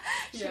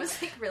 She Yeah.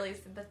 was like really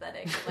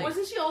sympathetic. Like,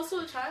 Wasn't she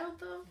also a child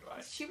though?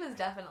 she was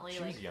definitely She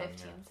like was young,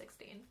 15, yeah.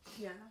 16.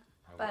 Yeah.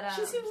 But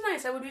She seems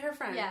nice. I would be her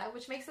friend. yeah,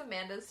 which makes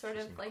Amanda's sort She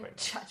of seemed like quite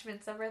nice.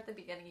 judgments of her at the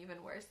beginning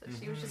even worse. That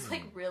she was just Mhm.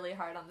 like really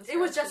hard on this. It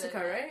girl was she Jessica,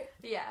 didn't know. right?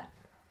 Yeah.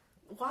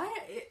 Why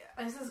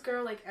is this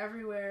girl like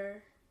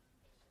everywhere?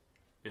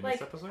 in Like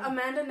this episode.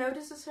 Amanda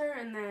notices her,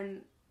 and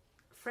then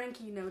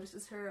Frankie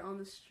notices her on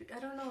the street. I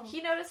don't know.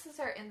 He notices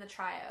her in the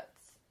tryouts.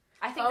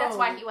 I think that's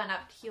why Oh. he went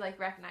up. He like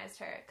recognized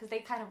her because they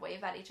kind of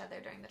wave at each other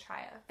during the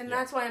tryout. And Yeah.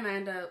 that's why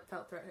Amanda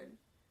felt threatened.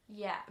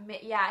 Yeah,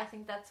 yeah, I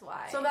think that's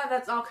why. So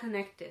that's all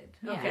connected.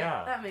 Yeah. Okay,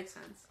 Yeah. that makes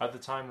sense. At the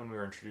time when we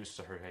were introduced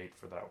to her hate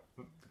for that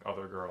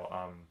other girl,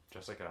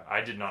 Jessica,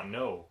 I did not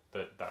know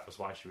that was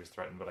why she was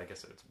threatened, but I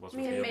guess it was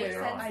Me it revealed neither. makes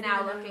later sense I on. didn't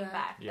now know looking that.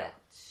 back Yeah. that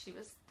she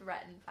was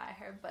threatened by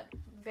her, but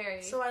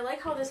very. So I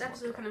like how this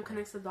episode kind of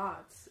connects the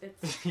dots.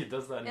 It's He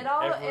does that in it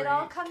all every it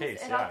all comes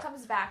case, it yeah. all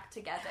comes back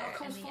together It all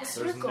comes in the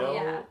full end. There's circle. no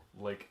Yeah.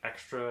 like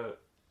extra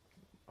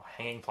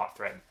hanging plot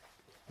thread.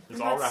 It's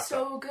and all that's wrapped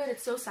so up. good.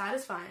 It's so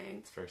satisfying.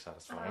 It's very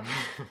satisfying.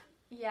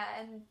 Yeah,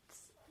 and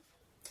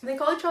They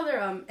call each other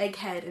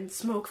Egghead and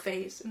Smoke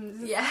Face, and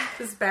this, yeah,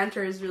 this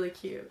banter is really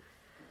cute.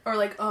 Or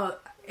like,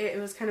 it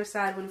was kind of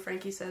sad when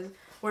Frankie says,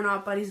 "We're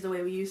not buddies the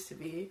way we used to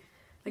be."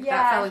 Like yeah,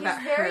 that felt like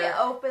he's that very hurt.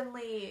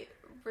 openly,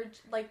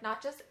 like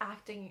not just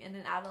acting in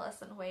an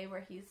adolescent way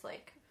where he's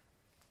like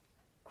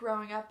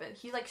growing up, and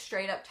he like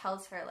straight up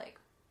tells her like,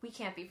 "We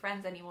can't be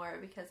friends anymore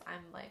because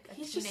I'm like a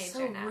He's teenager just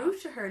so now."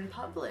 rude to her in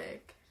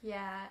public.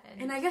 Yeah,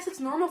 And I guess it's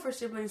normal for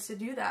siblings to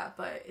do that,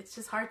 but it's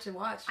just hard to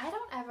watch. I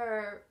don't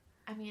ever.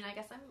 I mean, I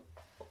guess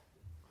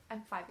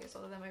I'm 5 years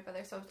older than my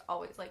brother, so I was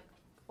always like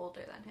older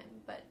than him.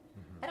 But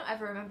I don't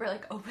ever remember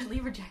like openly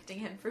rejecting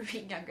him for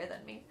being younger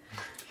than me.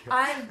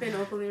 I've been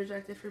openly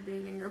rejected for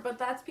being younger, but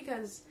that's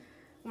because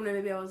when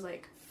maybe I was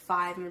like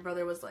 5 and my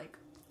brother was like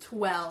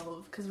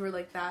 12, because we're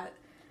like that.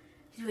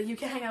 He's like, you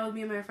can't hang out with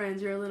me and my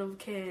friends, you're a little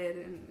kid,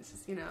 and it's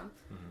just,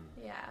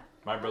 Yeah.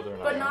 My brother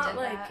and But I not are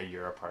like- a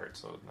year apart,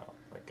 so no,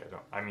 like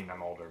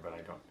I'm older, but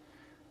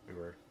we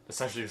were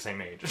essentially the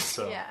same age,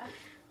 so Yeah.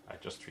 I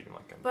just treat him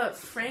like I'm But the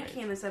same Frankie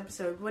age. in this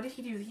episode, what did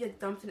he do? He had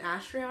dumped an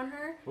ashtray on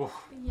her? Oof.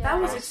 Yeah.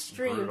 That was That was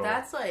extreme. brutal.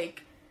 That's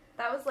like,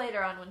 That was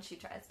later on when she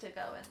tries to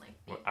go and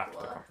like be Well, after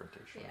cool. the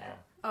confrontation, Yeah. yeah.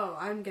 oh,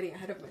 I'm getting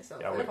ahead of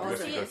myself. Yeah, I we- But the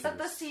apologize. we- scene, go but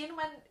the through scene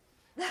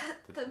when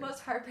the most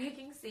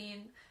heartbreaking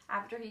scene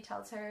after he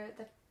tells her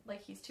that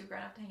like he's too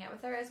grown up to hang out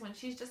with her is when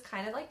she's just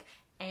kind of like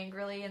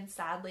angrily and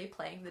sadly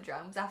playing the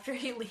drums after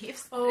he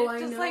leaves. Oh, it's I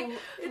just know. like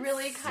It's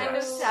really kind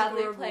of so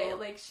sadly adorable. play.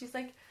 Like she's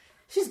like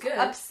She's good.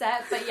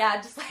 upset, but yeah,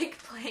 just like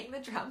playing the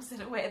drums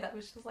in a way that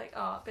was just like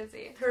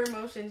busy. Her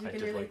emotions, you I can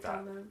did really like tell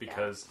that them.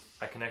 because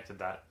I connected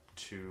that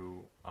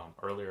to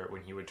earlier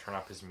when he would turn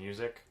up his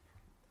music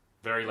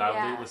very loudly,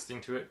 Yeah.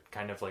 listening to it,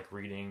 kind of like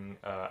reading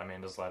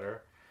Amanda's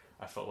letter.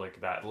 I felt like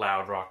that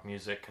loud rock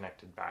music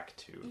connected back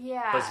to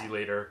Yeah. Buzzy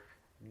later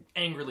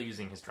angrily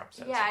using his drum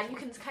set. Yeah, and you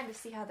can kind of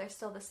see how they're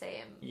still the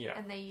same. Yeah.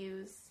 And they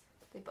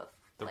both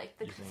They're like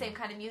the using- same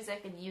kind of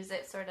music and use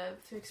it sort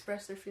of. To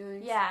express their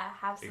feelings. Yeah,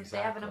 they have an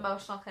Exactly.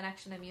 emotional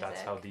connection to music.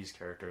 That's how these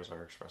characters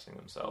are expressing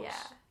themselves. Yeah.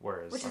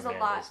 Whereas Which is a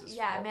Amanda's lot- is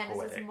yeah, more Amanda's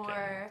is poetic and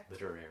more-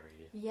 literary.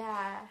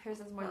 Yeah, hers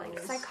is more like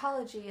Nice.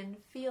 psychology and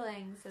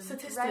feelings and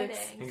Statistics.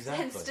 writing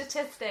Exactly. and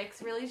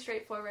statistics. Really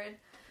straightforward.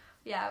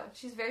 Yeah,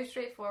 she's very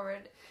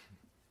straightforward.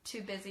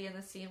 Too busy in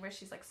the scene where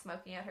she's like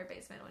smoking out her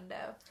basement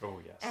window,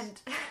 Oh yes. and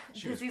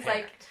She was Busy's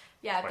like, panicked.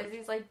 yeah, Like-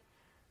 Busy's like,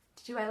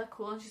 do I look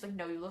cool? And she's like,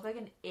 no, you look like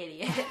an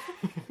idiot.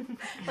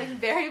 Like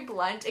very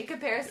blunt in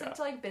comparison Yeah.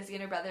 to like Busy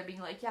and her brother being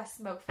like, yeah,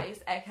 smoke face,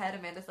 egghead.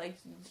 Amanda's like,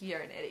 you're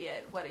an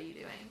idiot. What are you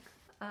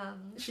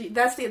doing?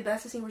 That's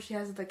the scene where she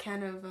has the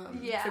can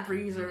of Yeah.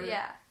 Febreze or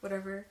Yeah.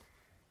 whatever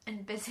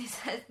And Busy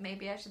says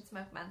maybe I should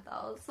smoke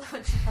menthols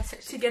when she has her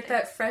to get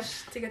that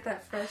fresh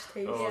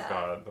taste. Oh Yeah.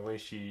 god, the way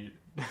she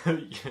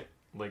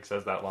like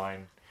says that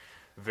line,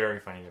 very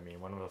funny to me.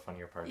 One of the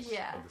funnier parts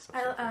Yeah. of this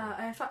episode.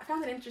 I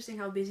found it interesting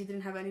how Busy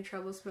didn't have any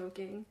trouble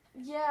smoking.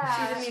 Yeah,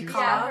 She didn't even yeah.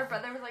 cough. Her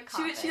brother was like, She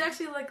coughing.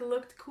 actually like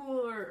looked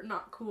cool, or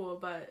not cool,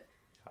 but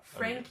I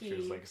mean, Frankie. she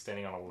was like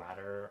standing on a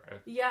ladder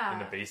yeah, in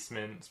the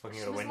basement, smoking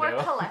She out a was window.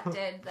 more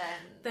collected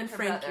than her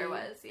Frankie brother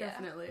was. Yeah,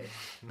 definitely.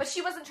 but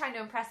she wasn't trying to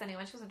impress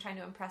anyone. She wasn't trying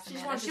to impress She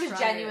just Amanda. wanted She to was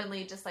try it.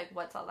 genuinely just like,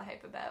 what's all the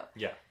hype about?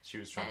 Yeah, she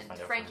was trying to And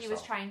find out Frankie for was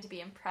herself. trying to be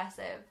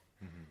impressive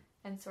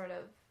and sort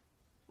of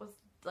was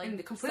like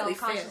And completely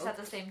self-conscious failed. at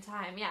the same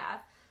time. Yeah.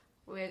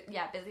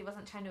 Busy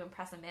wasn't trying to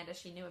impress Amanda.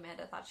 She knew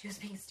Amanda thought she was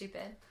being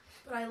stupid.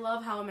 But I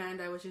love how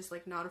Amanda was just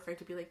like not afraid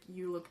to be like,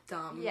 you look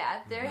dumb. Yeah,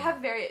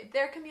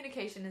 their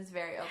communication is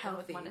very open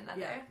Healthy, with one another.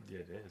 yeah. Yeah,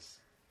 it is.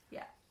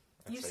 Yeah.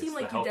 I'd You say seem it's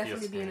like the you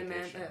healthiest definitely be an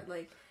communication. Amanda.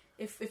 Like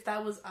if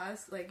that was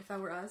us, like if that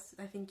were us,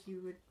 I think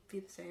you would be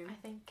the same. I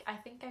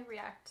think I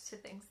react to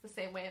things the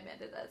same way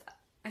Amanda does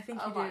I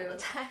think a you lot do. of the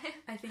time.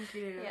 I think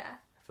you do. Yeah.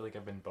 I feel like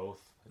I've been both.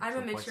 at I'm a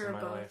some points mixture in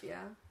of my both. life.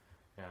 Yeah.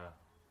 Yeah,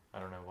 I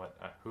don't know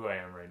who I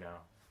am right now.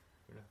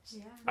 Who knows?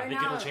 Yeah. I Right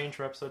think now- it'll change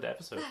from episode to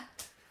episode.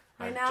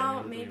 I Right now,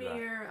 genuinely maybe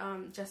believe you're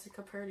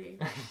Jessica Purdy.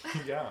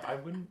 that. Yeah, I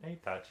wouldn't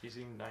hate that. She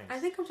seemed nice. I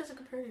think I'm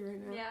Jessica Purdy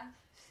right now. Yeah.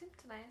 She seemed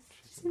nice.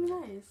 She seems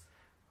nice.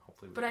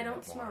 Hopefully, we But I can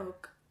don't get more.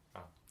 smoke. Oh.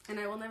 And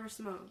I will never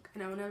smoke.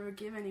 And I will never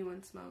give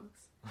anyone smokes.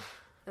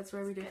 That's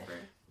where we That's differ.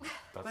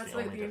 That's, That's the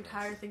like only the difference.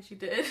 entire thing she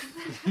did.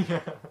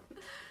 Yeah.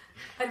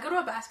 I'd go to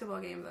a basketball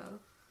game though.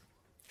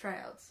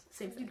 Tryouts.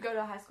 Same thing. You'd go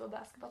to high school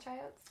basketball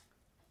tryouts?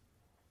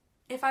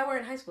 If I were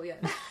in high school, yes.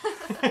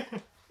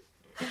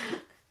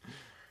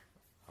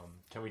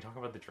 Can we talk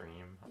about the dream?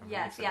 I'm really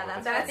Yes, excited yeah,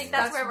 about that's- the I think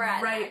dream. that's where we're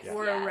at Right, next.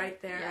 we're Yeah.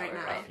 right there Yeah, right we're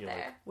now. right feel there.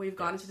 like- We've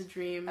gone Yes. into the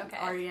dream. Okay.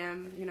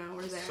 REM,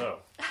 we're there. So,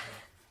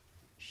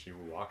 she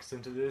walks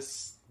into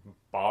this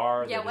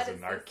bar Yeah, that what is is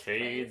an this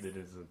arcade.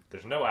 place?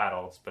 There's no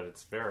adults, but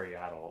it's very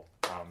adult.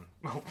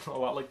 A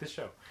lot like this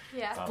show.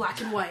 Yeah.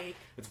 Black and white.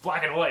 It's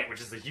black and white,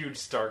 which is a huge,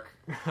 stark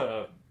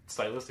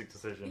stylistic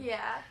decision.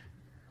 Yeah.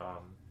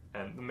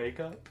 And the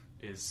makeup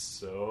is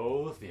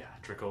so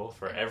theatrical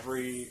for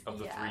every of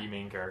the yeah. three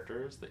main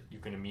characters that you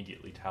can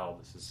immediately tell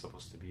this is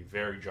supposed to be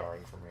very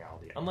jarring from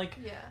reality. Unlike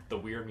Yeah. the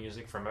weird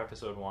music from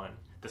episode 1,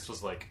 this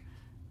was like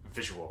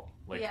visual.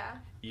 Like Yeah.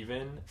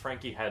 even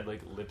Frankie had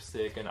like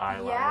lipstick and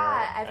eyeliner.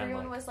 Yeah, and,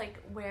 everyone like, was like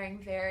wearing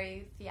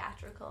very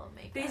theatrical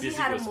makeup. Busy Busy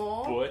had a was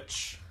mole.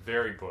 butch,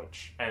 very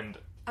butch, and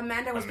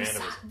Amanda was Amanda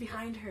was-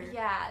 behind her.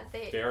 Yeah,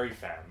 they. very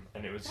femme,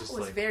 and it was That just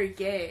was like very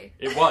gay.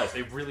 it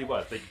really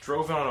was. They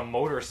drove in on a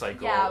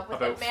motorcycle Yeah, with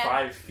about Amanda,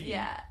 5 feet.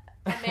 Yeah,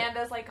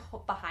 Amanda's like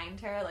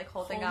behind her, like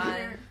holding Holding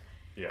on. her.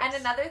 Yes. And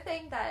another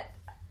thing that,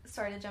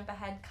 sorry to jump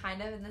ahead,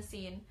 kind of in the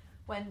scene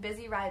when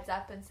Busy rides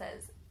up and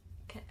says,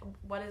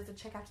 "What does a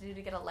chick have to do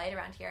to get a light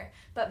around here?"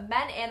 But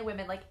men and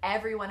women, like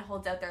everyone,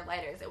 holds out their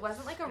lighters. It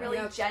wasn't like a really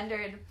Yep.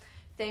 gendered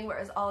thing where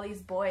it was all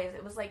these boys.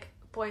 It was like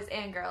boys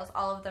and girls,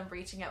 all of them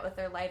reaching out with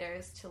their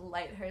lighters to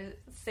light her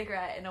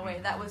cigarette in a way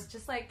that was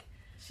just like,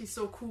 She's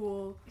so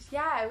cool.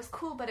 yeah, it was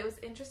cool, but it was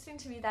interesting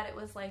to me that it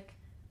was like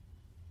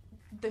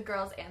the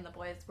girls and the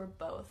boys were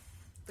both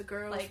The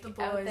girls, like, the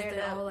out boys, there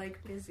they're to- all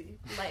like busy.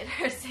 light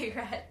her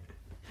cigarette.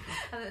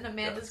 And then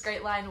Amanda's Yes.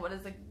 great line, what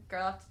does a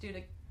girl have to do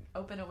to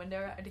open a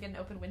window, to get an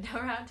open window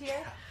around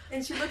here?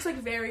 And she looks like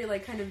very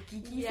like kind of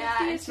geeky. Yeah,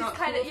 50s, and she's not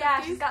kind cool of,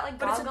 yeah, 50s, she's got like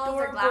but it's goggles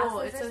or adorable.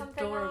 glasses It's or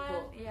something adorable.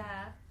 on.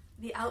 Yeah,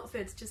 The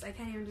outfits, just I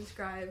can't even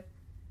describe.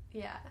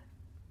 yeah.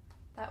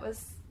 That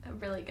was a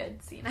really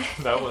good scene.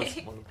 That was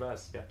one of the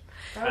best, yeah.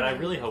 That And I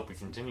was- really hope we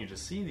continue to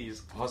see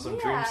these awesome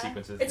Yeah. dream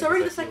sequences. It's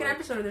already the because I feel second like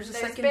episode. There's a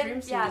There's second been,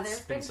 dream scene. yeah, it's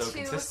there's been been so two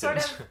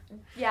consistent. sort of,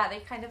 yeah, they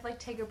kind of like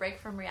take a break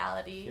from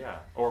reality. Yeah,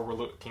 or we're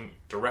looking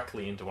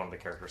directly into one of the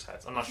characters'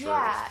 heads. I'm not sure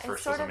Yeah, if the it's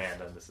first was sort of-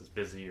 Amanda and this is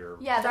Busy or...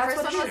 Yeah, the That's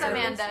first what one was it is.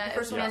 Amanda. The It first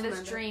was one was Amanda's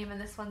Amanda. dream,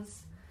 and this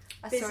one's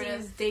a sort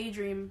Busy's of,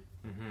 daydream.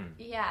 Mm-hmm.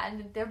 yeah,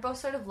 and they're both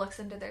sort of looks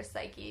into their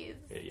psyches,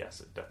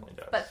 Yes, it definitely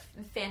does. but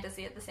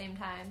fantasy at the same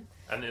time.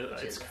 and which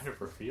it's is- kind of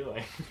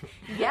revealing.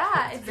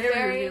 Yeah, it's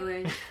very,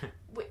 revealing.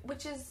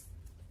 which is,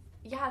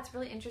 yeah, it's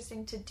really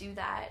interesting to do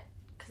that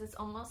because it's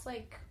almost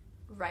like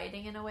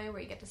writing in a way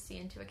where you get to see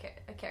into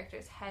a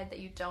character's head that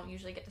you don't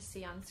usually get to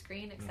see on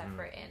screen except Mhm.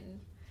 for in,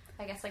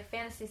 I guess, like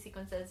fantasy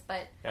sequences.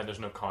 But Yeah, there's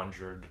no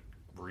conjured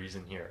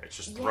reason here. It's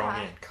just thrown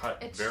Yeah, in, cut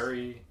it's-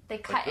 very... they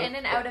like, cut in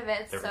and out of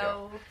it, there we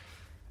so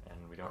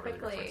and we don't quickly.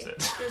 really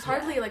reference it. There's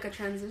hardly like a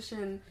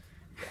transition.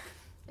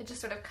 it just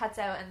sort of cuts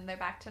out and they're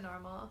back to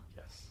normal.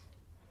 Yes.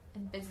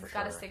 And Busy's For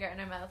got a sure. cigarette in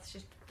her mouth.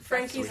 She's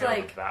Frankie's So we know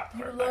like, that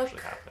 "You part look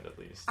actually happened at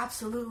least.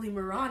 absolutely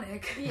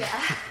moronic.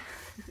 yeah,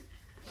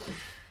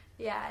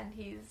 yeah, and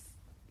he's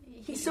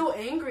He's so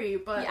angry,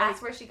 but he like,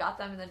 asks where she got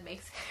them and then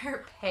makes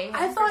her pay him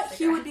I for thought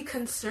he would be cigarettes.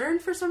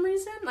 concerned for some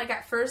reason. Like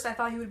at first, I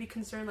thought he would be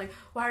concerned, like,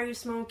 why are you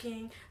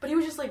smoking? But he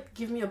was just like,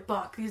 give me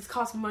 $1. These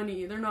cost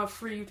money. They're not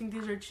free. You think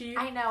these are cheap?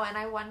 I know, and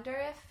I wonder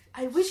if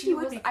I wish she he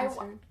would was- be I wa-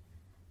 concerned.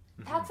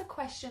 that's a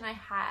question I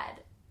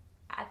had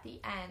at the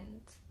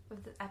end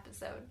of the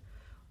episode.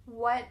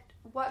 What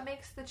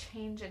makes the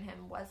change in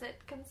him? Was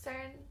it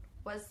concern?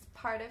 Was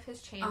part of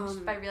his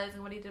change by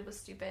realizing what he did was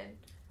stupid?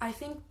 I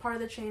think part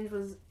of the change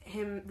was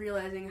him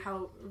realizing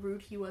how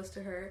rude he was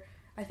to her.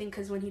 I think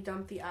because when he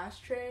dumped the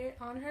ashtray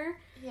on her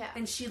Yeah.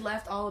 and she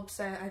left all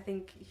upset, I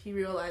think he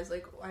realized,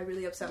 like, I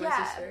really upset my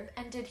Yeah, sister.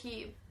 and did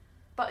he...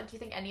 But do you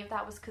think any of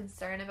that was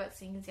concern about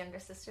seeing his younger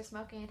sister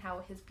smoking and how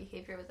his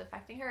behavior was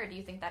affecting her, or do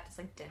you think that just,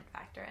 like, didn't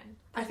factor in?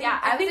 I think, Yeah,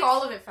 I was think ex-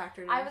 all of it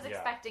factored in. I was Yeah.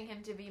 expecting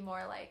him to be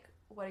more like,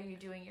 what are you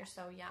doing? You're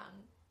so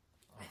young.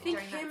 I think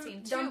during that him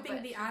scene too, dumping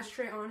but- the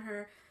ashtray on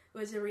her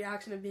was a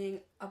reaction of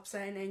being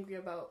upset and angry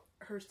about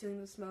her stealing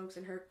the smokes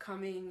and her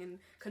coming and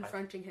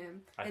confronting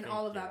him. I And think,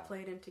 all of that yeah.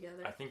 played in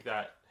together. I think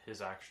that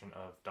his action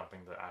of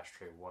dumping the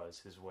ashtray was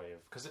his way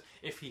of... Because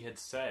if he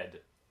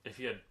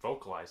had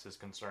vocalized his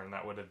concern,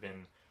 that would have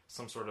been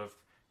some sort of,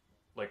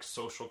 like,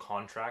 social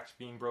contract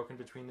being broken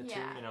between the two.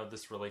 Yeah. You know,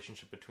 this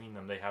relationship between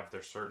them, they have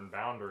their certain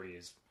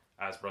boundaries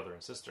as brother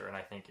and sister. And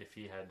I think if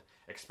he had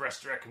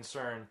expressed direct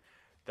concern,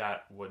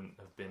 that wouldn't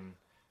have been...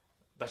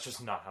 That's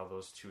just not how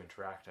those two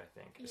interact, I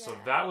think. So Yeah.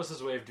 that was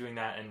his way of doing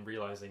that, and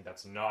realizing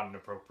that's not an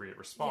appropriate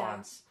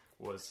response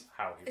was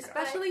how he reacted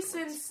Especially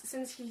afterwards.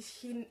 since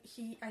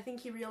he I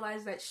think he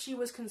realized that she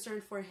was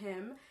concerned for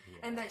him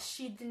and that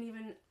she didn't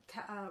even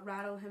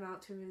rattle him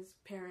out to his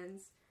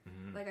parents.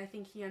 Mhm. Like I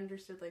think he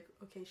understood, like,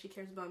 okay, she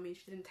cares about me.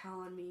 She didn't tell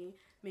on me.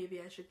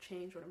 Maybe I should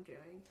change what I'm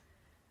doing.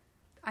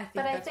 I think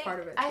But that's part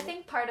of it. I too.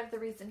 think part of the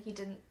reason he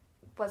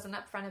wasn't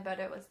upfront about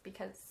it was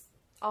because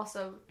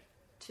also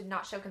to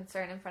not show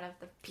concern in front of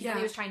the people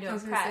he was trying to I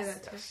was gonna say impress.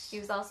 that too. Yes. He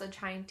was also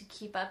trying to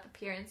keep up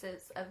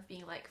appearances of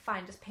being like,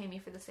 fine, just pay me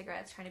for the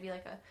cigarettes, trying to be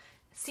like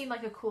seem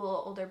like a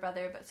cool older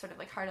brother, but sort of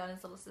like hard on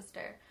his little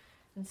sister.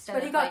 Instead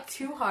But he of got like,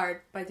 too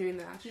hard by doing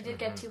that. he did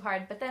get too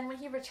hard, but then when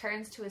he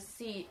returns to his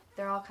seat,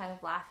 they're all kind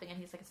of laughing, and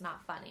he's like, it's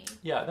not funny.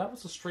 Yeah, that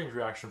was a strange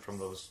reaction from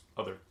those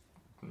other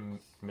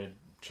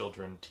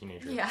mid-children,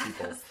 teenager Yeah.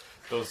 people.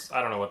 Those,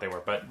 I don't know what they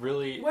were, but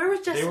really, Where was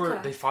Jessica?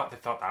 They thought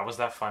that was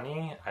that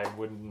funny. I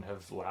wouldn't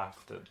have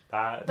laughed at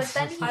that. But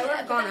then he, I would've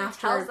but gone then he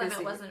after tells them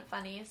Busy. it wasn't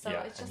funny, so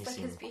Yeah, it's and just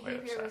he like his seemed quite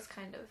behavior upset. was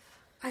kind of...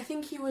 I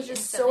think he was He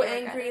just so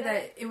instantly angry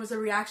regretted that it was a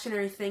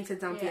reactionary thing to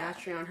dump the Yeah.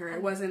 ashtray on her.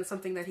 It wasn't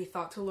something that he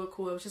thought to look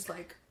cool. It was just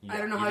like, Yeah, I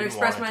don't know he how to didn't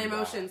express wanna my do that.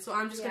 emotions, so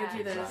I'm just gonna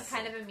do this. exactly.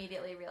 He kind of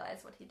immediately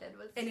realized what he did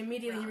was And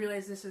immediately wrong. he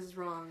realized this is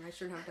wrong. I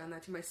shouldn't have done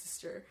that to my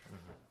sister.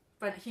 Mm-hmm.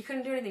 But he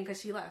couldn't do anything because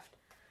she left.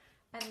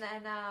 And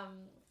then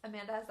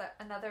Amanda has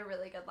another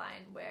really good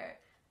line where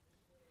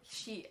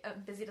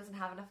Busy doesn't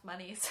have enough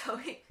money, so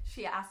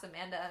she asks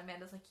Amanda.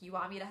 Amanda's like, "You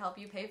want me to help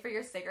you pay for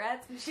your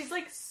cigarettes?" And she's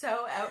like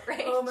so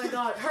outraged. Oh my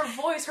god, her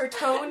voice, her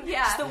tone,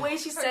 Yeah. just the way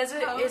she Her says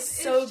it tone is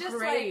so just,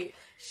 great. like,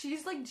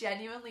 she's like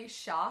genuinely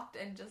shocked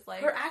and just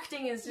like Her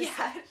acting is just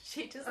yeah,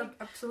 she just like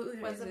absolutely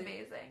was amazing.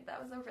 amazing.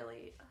 That was a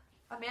really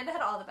Amanda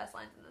had all the best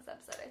lines in this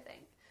episode, I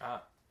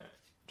think.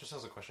 Just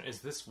as a question,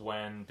 is this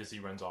when Busy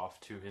runs off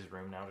to his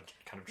room now to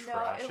kind of No,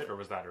 trash it, or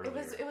was that earlier?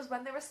 It was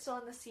when they were still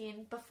in the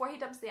scene before he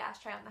dumps the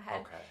ashtray on the head.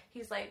 Okay.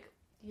 He's like,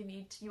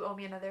 you owe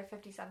me another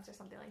 50 cents or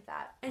something like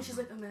that. And she's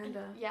like,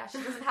 Amanda. Yeah, she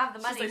doesn't have the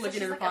money. She's, like, looking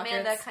so in she's her like,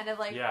 Amanda, pockets. kind of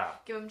like, Yeah.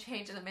 give him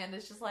change. And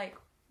Amanda's just like,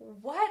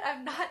 what?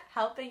 I'm not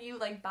helping you,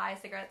 like, buy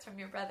cigarettes from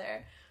your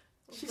brother.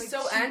 She's Like,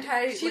 so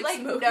anti She, like,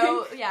 smoking.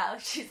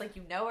 she's like,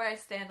 you know where I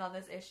stand on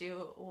this issue.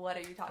 What are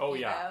you talking Oh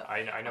yeah, about?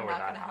 I know I'm where not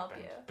that gonna help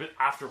happened. you. But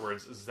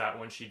afterwards, is that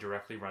when she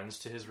directly runs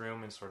to his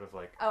room and sort of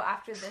like Oh,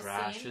 after this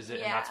trashes scene?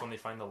 it, and that's when they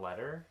find the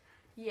letter?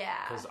 Yeah.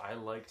 Because I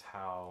liked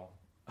how,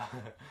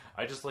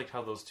 I just liked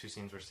how those two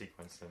scenes were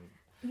sequenced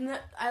and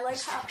I like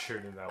how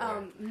structured in that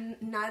way.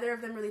 neither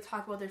of them really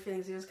talk about their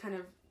feelings. They just kind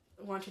of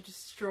want to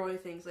destroy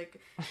things.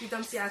 Like, he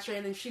dumps the ashtray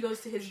and then she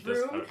goes to his She does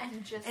room a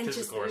And just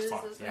physical loses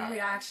response, it. yeah.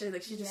 reaction.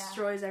 Like, she Yeah.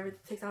 destroys everything,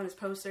 takes down his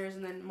posters,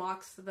 and then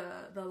mocks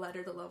the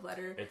letter, the love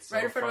letter, It's right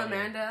so in front of funny.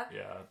 Amanda.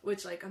 Yeah.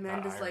 Which, like,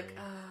 Amanda's like,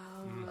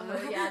 irony.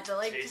 Oh, yeah, the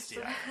like Tasty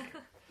just, irony.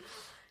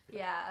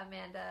 yeah,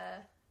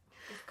 Amanda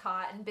is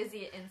caught, and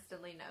Busy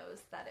instantly knows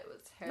that it was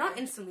her. not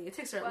instantly. It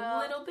takes her Well-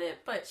 a little bit,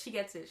 but she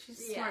gets it. She's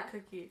a Yeah. smart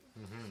cookie.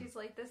 She's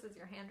like, "This is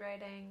your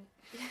handwriting."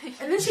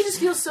 And then she just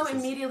feels so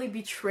immediately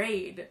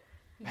betrayed.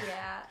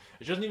 yeah,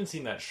 She doesn't even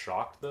seem that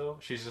shocked though.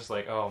 She's just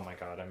like, "Oh my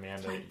god,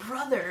 Amanda, My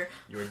brother.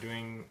 you are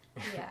doing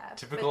yeah.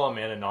 typical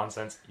Amanda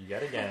nonsense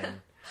yet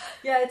again."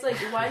 Yeah, it's like,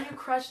 why you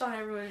crushed on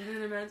everyone? And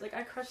then Amanda's like,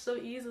 I crush so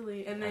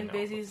easily. And I then know,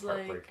 Daisy's it's like,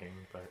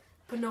 heartbreaking,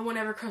 but no one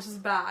ever crushes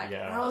back.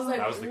 Yeah, and I was like,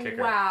 that was the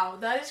kicker. wow,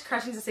 that is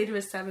crushing to say to a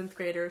 7th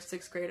grader or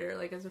 6th grader,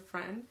 like, as a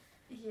friend.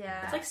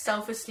 Yeah. It's like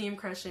self-esteem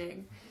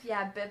crushing.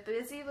 Yeah, but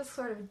Busy was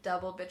sort of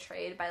double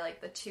betrayed by like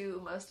the two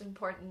most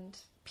important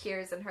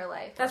peers in her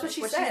life. That's what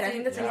she Which said. is- I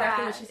think that's Yeah.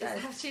 exactly what she is said.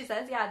 that what she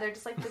says? Yeah, they're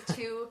just like the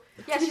two.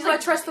 Yeah, Yeah, she's she's like, like,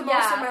 I trust the most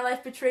yeah. in my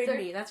life betrayed They're-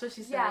 me. That's what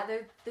she said. Yeah,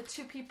 they're the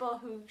two people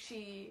who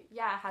she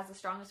has the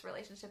strongest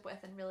relationship with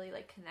and really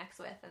like connects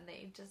with, and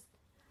they just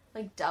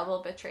like double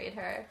betrayed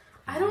her.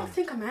 I don't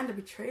think Amanda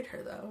betrayed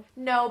her, though.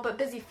 No, but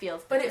Busy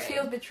feels But betrayed. it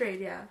feels betrayed,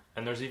 yeah.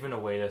 And there's even a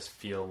way to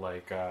feel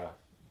like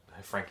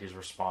Frankie's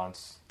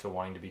response to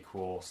wanting to be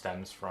cool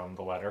stems from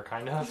the letter,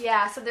 kind of.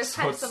 Yeah, so there's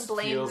So kind of it some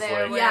blame feels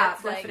there. like- where Yeah,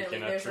 it's like, definitely.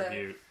 You can There's a-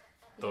 attribute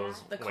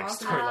those The like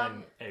conflict.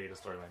 storyline A to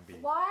storyline B.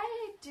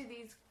 why do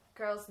these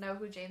girls know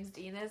who James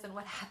Dean is and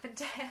what happened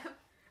to him?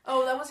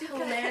 Oh, that was Because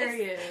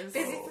hilarious.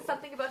 Busy said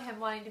something about him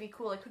wanting to be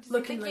cool. Like, who does he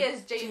Looking think he like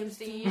is? James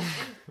Dean.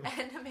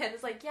 and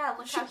Amanda's like, yeah,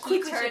 look how he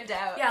quickly turned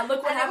out. Yeah,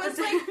 look what And it happened was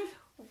to like, him.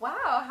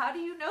 wow, how do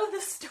you know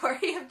the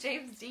story of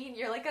James Dean?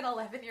 You're like an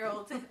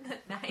 11-year-old in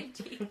the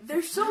 90s.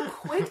 They're so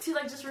quick to,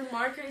 like, just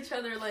remark at each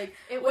other, like,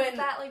 It was when...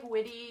 that, like,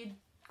 witty,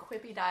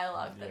 quippy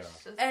dialogue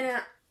that's just...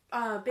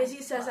 And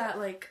Busy says that,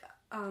 like,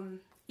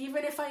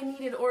 even if I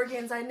needed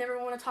organs, I'd never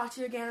want to talk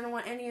to you again. I don't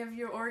want any of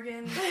your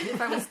organs if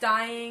I was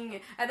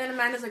dying. And then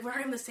Amanda's like, we're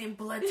not even the same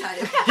blood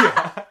type.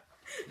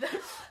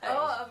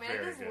 Oh, was very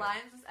Amanda's good.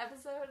 lines this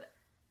episode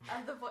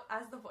as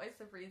the voice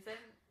of reason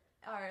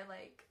are,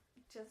 like,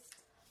 just...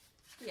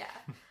 Yeah.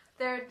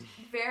 They're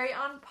very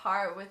on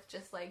par with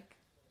just, like,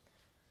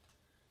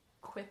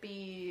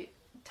 quippy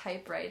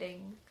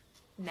typewriting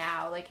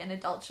now, like, in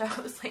adult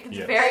shows. Like, it's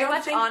Yes. I very don't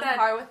much think on that-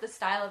 par with the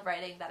style of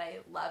writing that I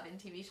love in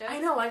TV shows. I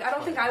know, like, I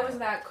don't think I was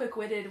that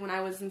quick-witted when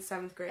I was in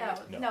 7th grade.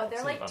 No, No, they're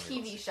it's like unrealistic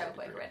TV show to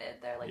agree. quick-witted.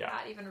 They're, like, Yeah.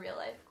 not even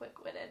real-life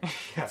quick-witted.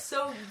 Yeah. It's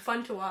so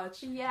fun to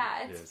watch.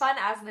 Yeah, It it's is. fun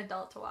as an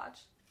adult to watch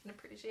and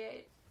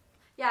appreciate.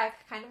 Yeah, I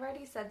kind of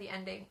already said the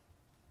ending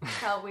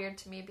felt weird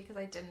to me because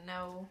I didn't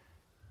know,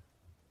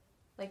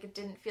 like, it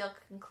didn't feel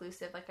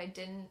conclusive. Like,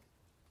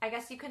 I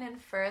guess you can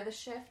infer the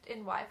shift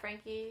in why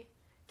Frankie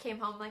came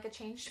home like a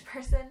changed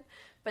person,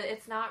 but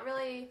it's not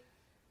really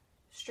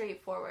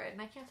straightforward,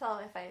 and I can't tell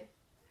if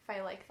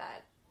I like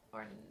that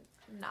or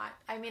not.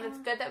 I mean, it's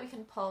good that we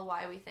can pull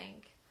why we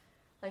think,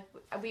 like,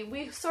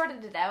 we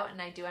sorted it out,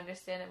 and I do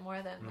understand it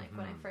more than, like,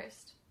 when I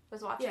first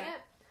was watching Yeah.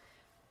 it.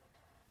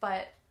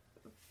 But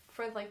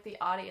for, like, the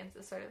audience,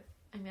 it's sort of,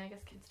 I mean, I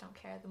guess kids don't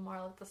care. The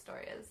moral of the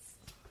story is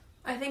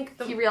I think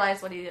the he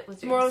realized what he was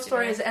doing. moral was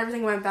story is stupid.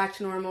 everything went back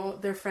to normal.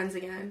 They're friends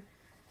again.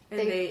 And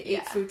they ate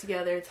yeah. food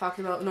together,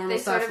 talking about normal They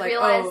stuff. sort of like,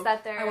 realized oh,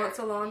 that they're... I want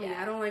salami.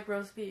 yeah. I don't like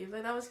roast beef.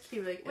 Like, that was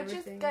cute. Like, Which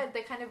everything. is good.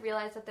 They kind of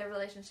realize that their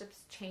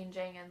relationship's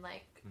changing and,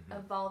 like,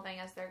 evolving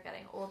as they're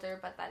getting older,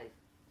 but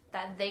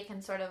that they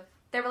can sort of...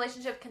 Their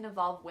relationship can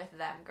evolve with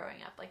them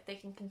growing up. Like, they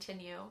can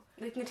continue...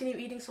 They continue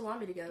eating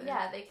salami together.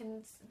 Yeah, they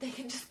can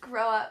just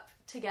grow up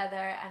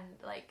together and,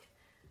 like,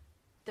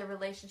 the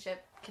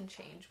relationship can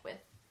change with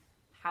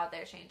how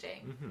they're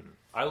changing.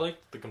 I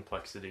liked the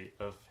complexity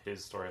of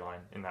his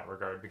storyline in that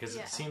regard because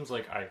Yeah. it seems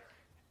like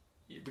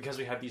because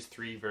we have these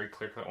three very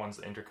clear-cut ones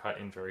that intercut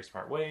in very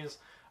smart ways,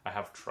 I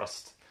have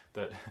trust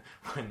that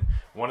when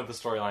one of the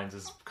storylines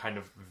is kind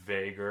of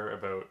vaguer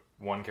about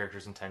one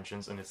character's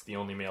intentions and it's the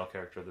only male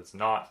character that's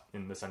not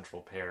in the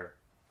central pair,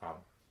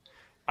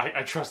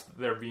 I trust that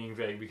they're being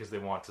vague because they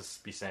want to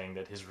be saying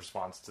that his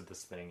response to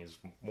this thing is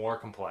more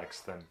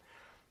complex than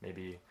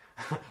maybe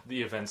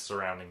the events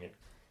surrounding it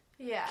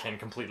Yeah. can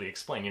completely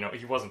explain. You know,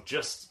 he wasn't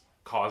just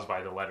caused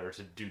by the letter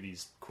to do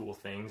these cool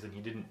things, and he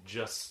didn't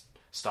just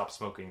stop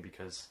smoking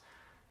because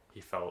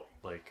he felt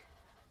like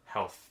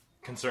health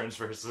concerns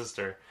for his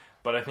sister.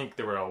 But I think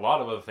there were a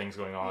lot of other things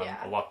going on,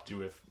 Yeah. a lot to do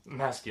with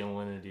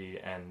masculinity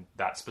and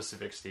that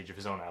specific stage of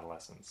his own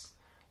adolescence,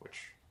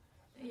 which,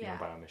 Yeah.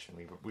 by omission,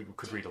 we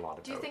could read a lot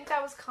about. Do you think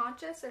that was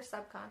conscious or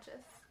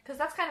subconscious? Because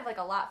that's kind of like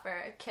a lot for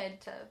a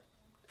kid to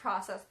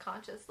process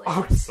consciously.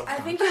 Oh, it's I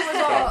think it was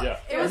all. yeah.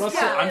 It was. I'm,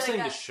 Yeah, I'm like saying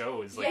a- the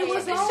show is like. Yeah, it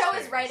was the all show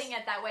things. is writing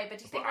it that way, but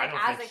do you think, But I like,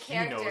 don't as think a he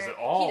character, knows at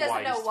all he doesn't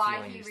why know he's why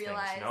feeling he these things.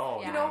 realized? No,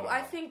 yeah. You know,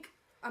 I think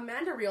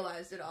Amanda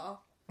realized it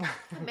all.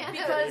 Amanda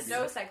because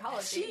knows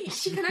psychology.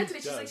 She connected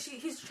it. She's does.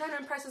 like, he's trying to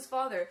impress his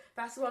father.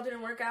 Basketball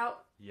didn't work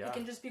out. Yeah. He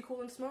can just be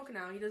cool and smoke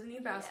now. He doesn't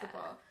need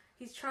basketball.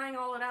 He's trying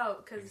all it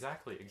out because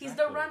Exactly. he's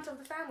the runt of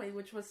the family,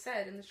 which was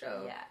said in the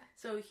show. Yeah.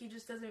 So he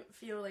just doesn't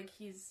feel like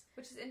he's.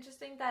 Which is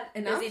interesting that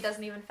Enough? Busy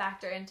doesn't even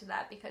factor into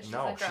that because she's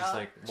No, a girl. she's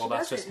like, well, she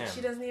that's doesn't. just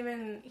him. She doesn't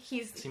even.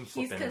 he's Seems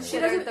he's flippant in a way. She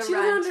considered doesn't. the She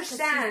runt doesn't 'cause he's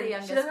understand. the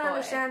youngest She doesn't boy.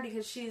 understand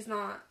because she's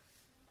not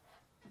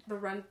the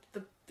runt.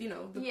 The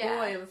Yeah.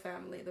 boy of the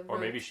family. The Or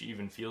runt. maybe she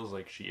even feels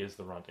like she is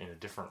the runt in a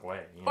different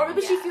way. You Or know?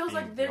 maybe she Yeah. feels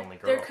Being like the only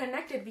they're girl.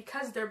 connected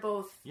because they're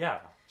both. Yeah,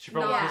 she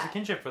probably Yeah. feels a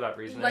kinship for that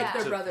reason. Like and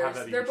they're to brothers. Have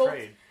that be They're both-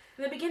 betrayed.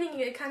 In the beginning,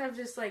 it kind of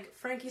just like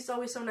Frankie's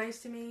always so nice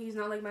to me. He's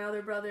not like my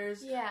other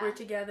brothers. Yeah. We're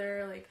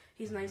together. Like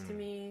he's nice Mm-hmm. to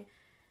me.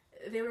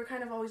 They were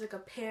kind of always like a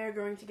pair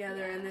growing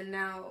together, Yeah. and then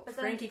now But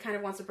then- Frankie kind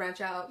of wants to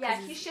branch out. 'cause Yeah,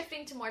 he's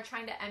shifting to more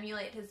trying to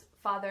emulate his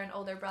father and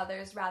older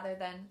brothers rather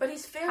than But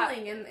he's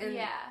failing, and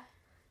yeah.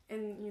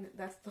 and you know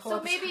that's the whole. So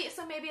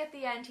episode. maybe at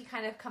the end he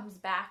kind of comes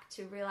back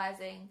to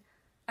realizing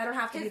I don't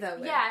have to his, be that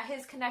way. yeah,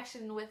 his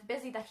connection with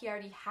Busy that he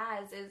already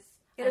has is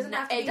It doesn't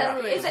have to be it that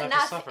doesn't, way. is It doesn't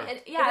have to enough.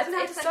 suffer. He Yeah, doesn't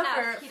have it's to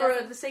suffer enough. He for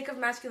doesn't- the sake of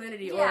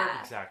masculinity Yeah.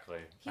 Exactly.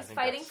 I He's think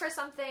fighting that's- for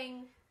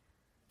something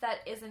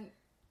that isn't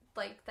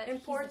like that.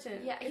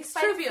 important. Yeah, it's he's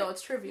fighting trivial. for-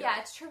 It's trivial. Yeah,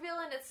 it's trivial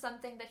and it's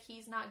something that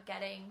he's not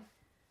getting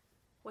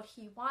what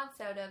he wants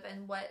out of,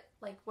 and what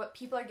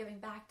people are giving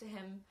back to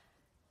him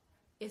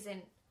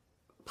isn't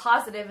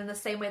positive in the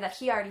same way that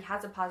he already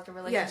has a positive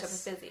relationship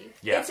Yes. with Busy.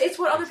 Yeah, It's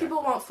what other exactly.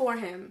 people want for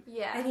him.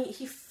 Yeah. And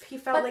he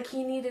felt But- like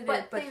he needed but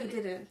it, but they- he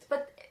didn't.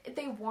 But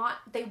they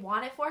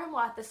want it for him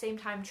while at the same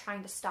time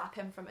trying to stop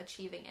him from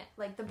achieving it.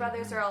 Like the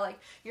brothers Mm-hmm. are all like,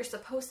 "You're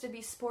supposed to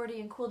be sporty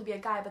and cool to be a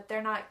guy," but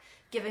they're not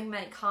giving him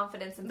any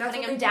confidence and That's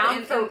putting what him they do, down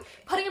and- for and-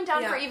 putting him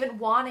down yeah. for even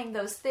wanting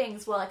those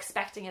things while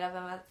expecting it of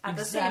him at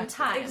the same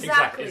time.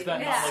 Exactly. Is that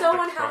Yeah. not like So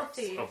the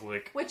unhealthy. crux of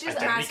like Which is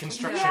identity mas-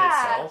 construction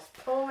yeah. itself?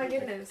 Oh my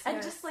goodness. And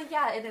yes. just like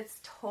and it's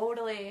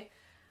totally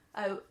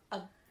a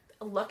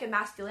look at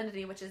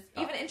masculinity, which is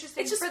even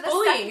interesting. it's just for the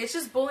bullying. second- It's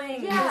just bullying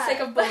for Yeah, the sake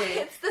of but bullying.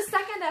 it's the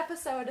second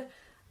episode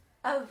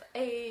of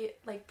a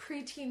like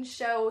preteen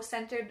show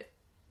centered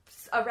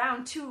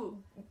around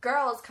two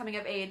girls coming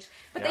of age,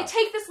 but Yeah. they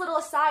take this little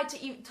aside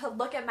to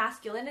look at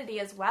masculinity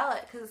as well,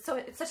 because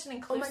it's such an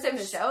inclusive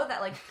goodness. show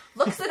that like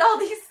looks at all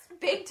these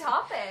big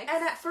topics.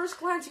 And at first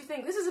glance, you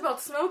think this is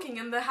about smoking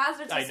and the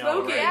hazards of I know,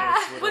 smoking. right? Yeah.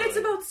 But it's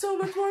literally- about so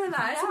much more than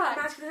that. It's Yeah. about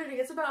masculinity.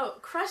 It's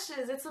about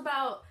crushes. It's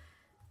about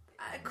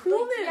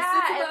coolness. Like, yeah,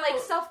 it's and about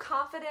like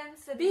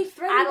self-confidence and being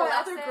threatened by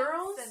other adolescence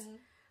girls. and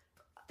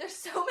there's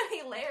so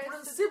many layers.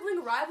 to-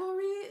 sibling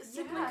rivalry,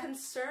 sibling Yeah.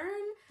 concern,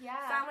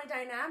 yeah, family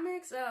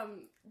dynamics,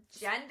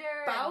 gender,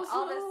 and all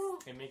spousal.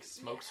 this. It makes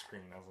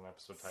Smokescreen as an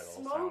episode title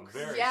Smoke sound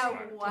very Yeah,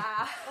 smart.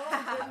 wow.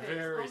 Oh, goodness.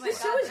 Very Oh my This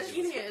smart. show God, is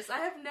genius. I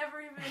have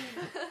never even.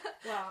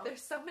 Wow.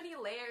 There's so many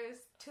layers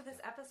to this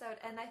episode,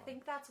 and I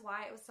think that's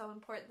why it was so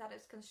important that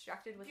it's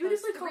constructed with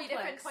Beautifully those three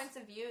different complex. points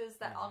of views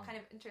that all kind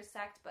of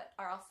intersect but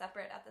are all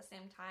separate at the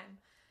same time.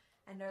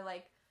 And they're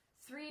like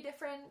three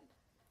different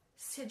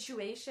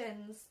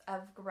situations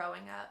of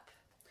growing up.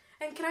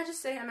 And can I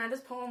just say,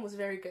 Amanda's poem was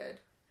very good.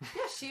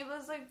 Yeah, she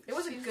was like... It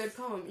was a she's- good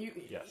poem.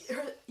 Yes.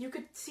 You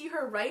could see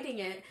her writing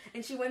it,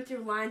 and she went through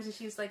lines, and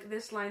she's like,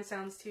 "This line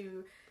sounds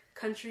too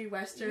country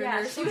western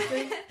Yeah, or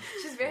something."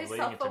 she's very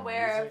Relating it to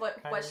self-aware of music,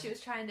 what kind she of?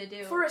 was trying to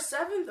do. For a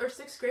 7th or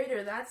 6th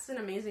grader, that's an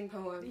amazing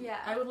poem. Yeah.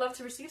 I would love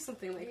to receive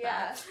something like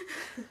Yeah. that.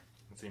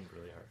 It seemed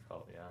really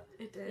heartfelt.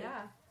 Yeah. It did.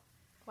 Yeah.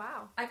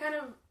 Wow. I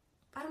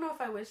don't know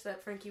if I wish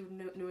that Frankie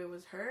knew it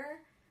was her.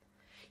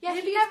 Yeah,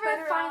 Maybe he it's never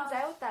better finds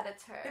off- out that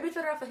it's her. Maybe it's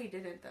better off that he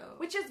didn't, though.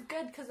 Which is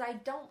good because I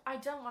don't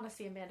want to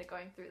see Amanda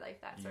going through like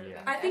that sort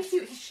Yeah. of. I think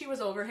anguish. she was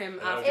over him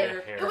That was after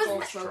a hair the was whole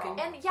nice. smoking.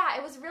 trauma. And yeah,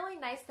 it was really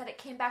nice that it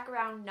came back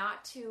around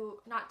not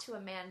to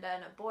Amanda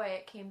and a boy.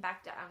 It came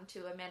back down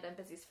to Amanda and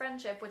Busy's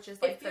friendship, which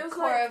is like the feels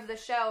core like- of the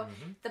show.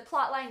 Mm-hmm. The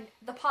plot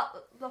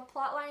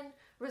line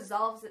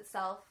resolves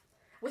itself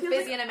with Feels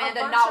Busy like and a Amanda,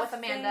 bunch not of with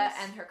Amanda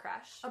things- and her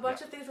crush. A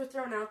bunch of things were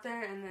thrown out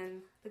there, and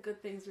then the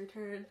good things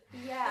returned. I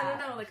Yeah,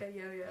 don't know, like a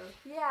yo-yo.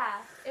 yeah.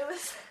 It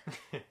was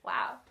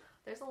wow.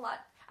 There's a lot.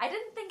 I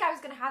didn't think I was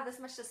going to have this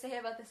much to say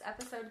about this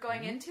episode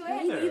going into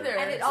it. Me neither.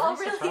 And it It's all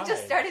really really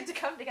just surprised. started to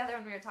come together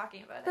when we were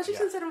talking about it. Especially Yeah.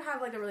 since I don't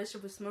have like a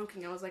relationship with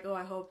smoking, I was like, oh,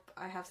 I hope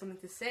I have something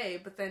to say.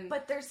 But then,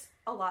 But there's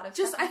a lot of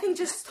just stuff I think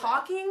to just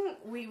connect with. talking,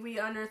 we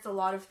unearthed a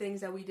lot of things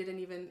that we didn't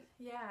even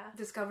Yeah.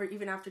 discover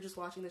even after just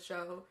watching the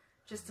show.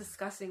 Just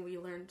discussing, we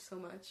learned so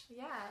much.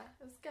 Yeah,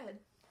 it was good.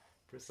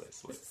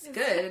 Precisely. It's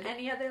good.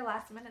 Any other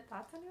last minute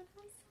thoughts on your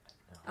things?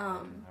 No, I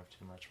didn't have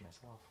too much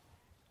myself.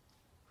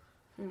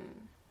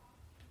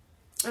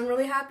 I'm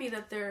really happy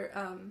that they're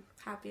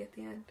happy at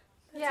the end.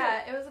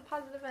 That's It was a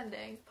positive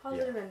ending.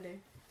 Positive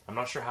ending. I'm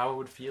not sure how I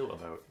would feel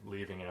about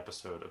leaving an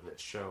episode of this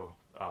show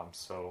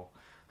so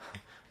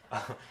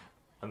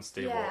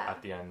unstable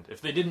at the end.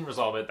 If they didn't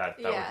resolve it, that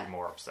would be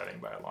more upsetting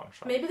by a long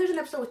shot. Maybe there's an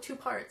episode with 2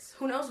 parts.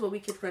 Who knows what we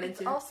could run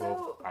into. Also,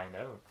 We'll find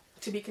out.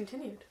 To be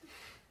continued.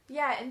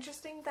 Yeah,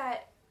 interesting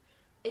that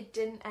it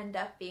didn't end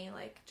up being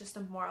like just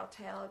a moral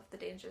tale of the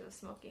dangers of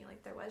smoking.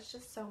 Like there was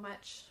just so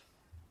much.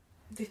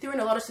 They threw in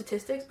a lot of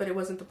statistics, but it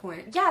wasn't the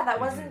point. Yeah, that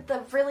wasn't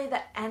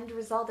the end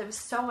result. It was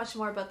so much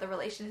more about the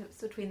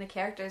relationships between the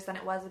characters than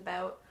it was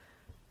about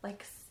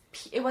like.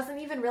 It wasn't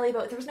even really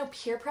about. There was no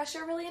peer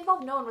pressure really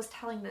involved. No one was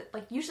telling that.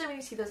 Like usually when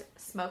you see those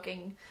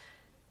smoking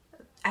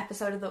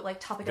episode of the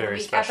like topic of the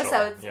week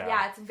episodes,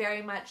 it's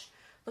very much.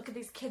 Look at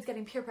these kids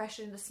getting peer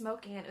pressure into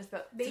smoking, and it was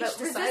about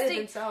resisting.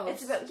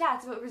 Themselves. It's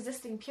about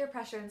resisting peer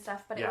pressure and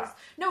stuff. But it was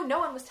no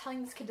one was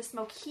telling this kid to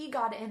smoke. He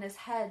got it in his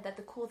head that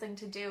the cool thing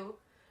to do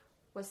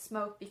was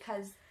smoke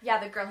because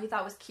the girl he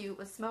thought was cute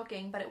was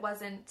smoking, but it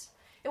wasn't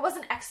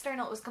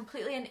external. It was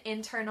completely an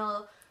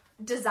internal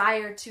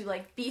desire to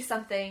like be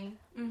something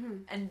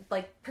and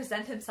like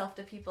present himself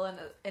to people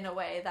in a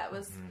way that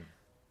was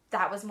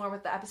more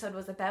what the episode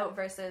was about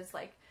versus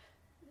like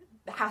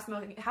how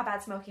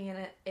bad smoking in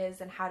it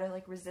is and how to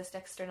like resist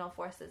external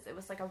forces. It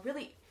was like a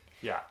really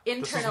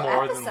internal this is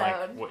more episode. than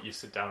like what you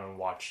sit down and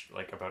watch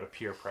like about a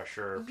peer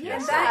pressure PSA.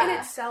 And that in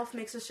itself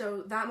makes the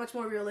show that much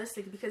more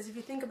realistic because if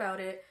you think about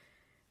it,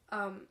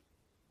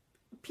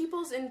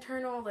 people's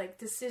internal like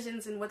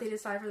decisions and what they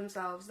decide for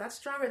themselves, that's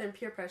stronger than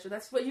peer pressure.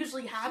 That's what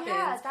usually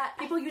happens.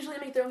 People usually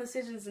make their own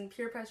decisions and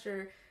peer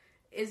pressure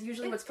is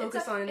usually what's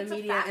focused on in the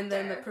media and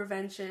then the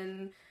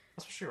prevention.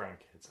 Especially around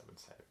kids, I would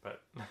say,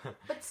 but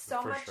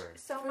so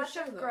much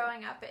sure, of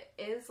growing up, it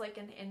is like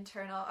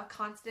a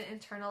constant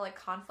internal like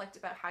conflict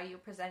about how you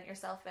present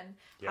yourself and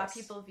how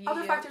people view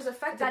other you. factors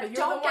affect it,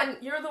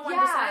 but you're the one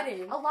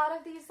deciding. A lot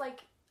of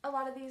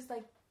these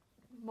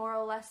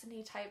moral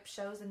lesson-y type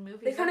shows and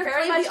movies. They kind of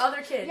blame the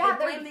other kid. Yeah,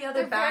 they blame the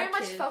other bad kid. They're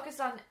very much focused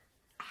on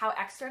how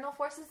external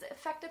forces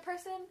affect a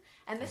person,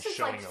 and this is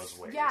showing like those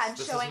ways. and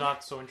this showing. is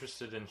not so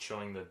interested in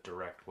showing the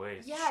direct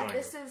ways. Yeah,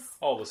 this is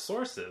all the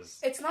sources.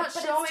 It's not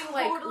but showing it's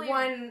like totally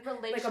one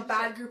like a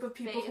bad group of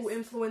people based. who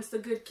influence the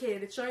good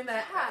kid. It's showing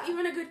that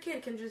even a good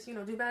kid can just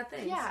do bad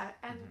things. Yeah,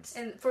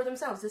 and for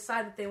themselves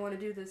decide that they want to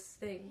do this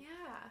thing. Yeah.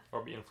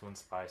 Or be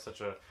influenced by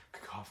such a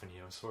cacophony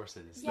of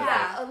sources.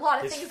 Yeah, a lot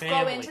of his things go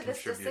family into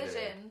this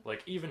decision.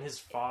 Like even his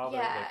father.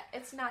 Yeah, like,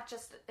 it's not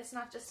just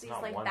these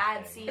not like one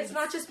bad thing. scenes. It's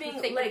not just being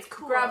think like it's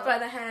cool. grabbed by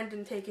the hand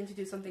and taken to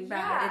do something bad.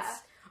 Yeah.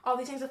 It's all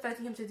these things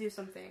affecting him to do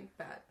something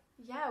bad.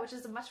 Yeah, which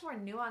is a much more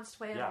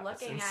nuanced way of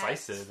looking it's at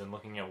incisive and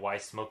looking at why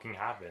smoking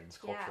happens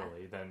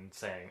culturally than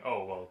saying,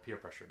 oh, well, peer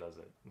pressure does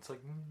it. It's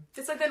like...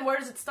 It's like, then where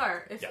does it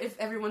start? If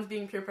everyone's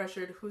being peer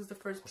pressured, who's the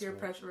first peer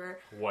pressurer?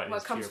 What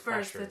comes peer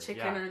first, pressure? the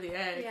chicken or the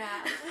egg? Yeah.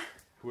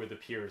 Who are the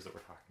peers that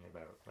we're talking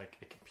about? Like,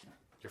 it can be,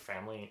 your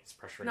family is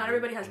pressuring Not you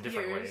everybody has in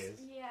different peers.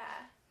 ways.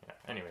 Yeah.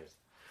 Anyways.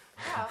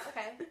 Wow,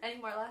 okay. Any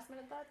more last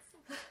minute thoughts?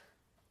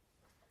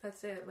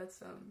 That's it.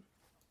 Let's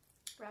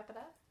wrap it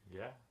up?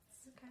 Yeah.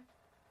 Okay.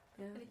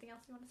 Yeah. Anything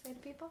else you want to say to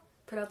people?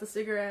 Put out the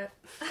cigarette.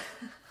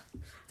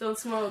 Don't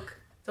smoke.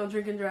 Don't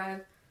drink and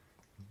drive.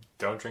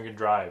 Don't drink and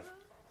drive.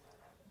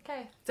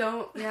 Okay.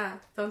 Don't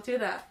do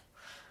that.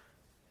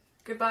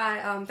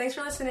 Goodbye. Thanks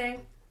for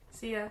listening.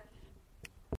 See ya.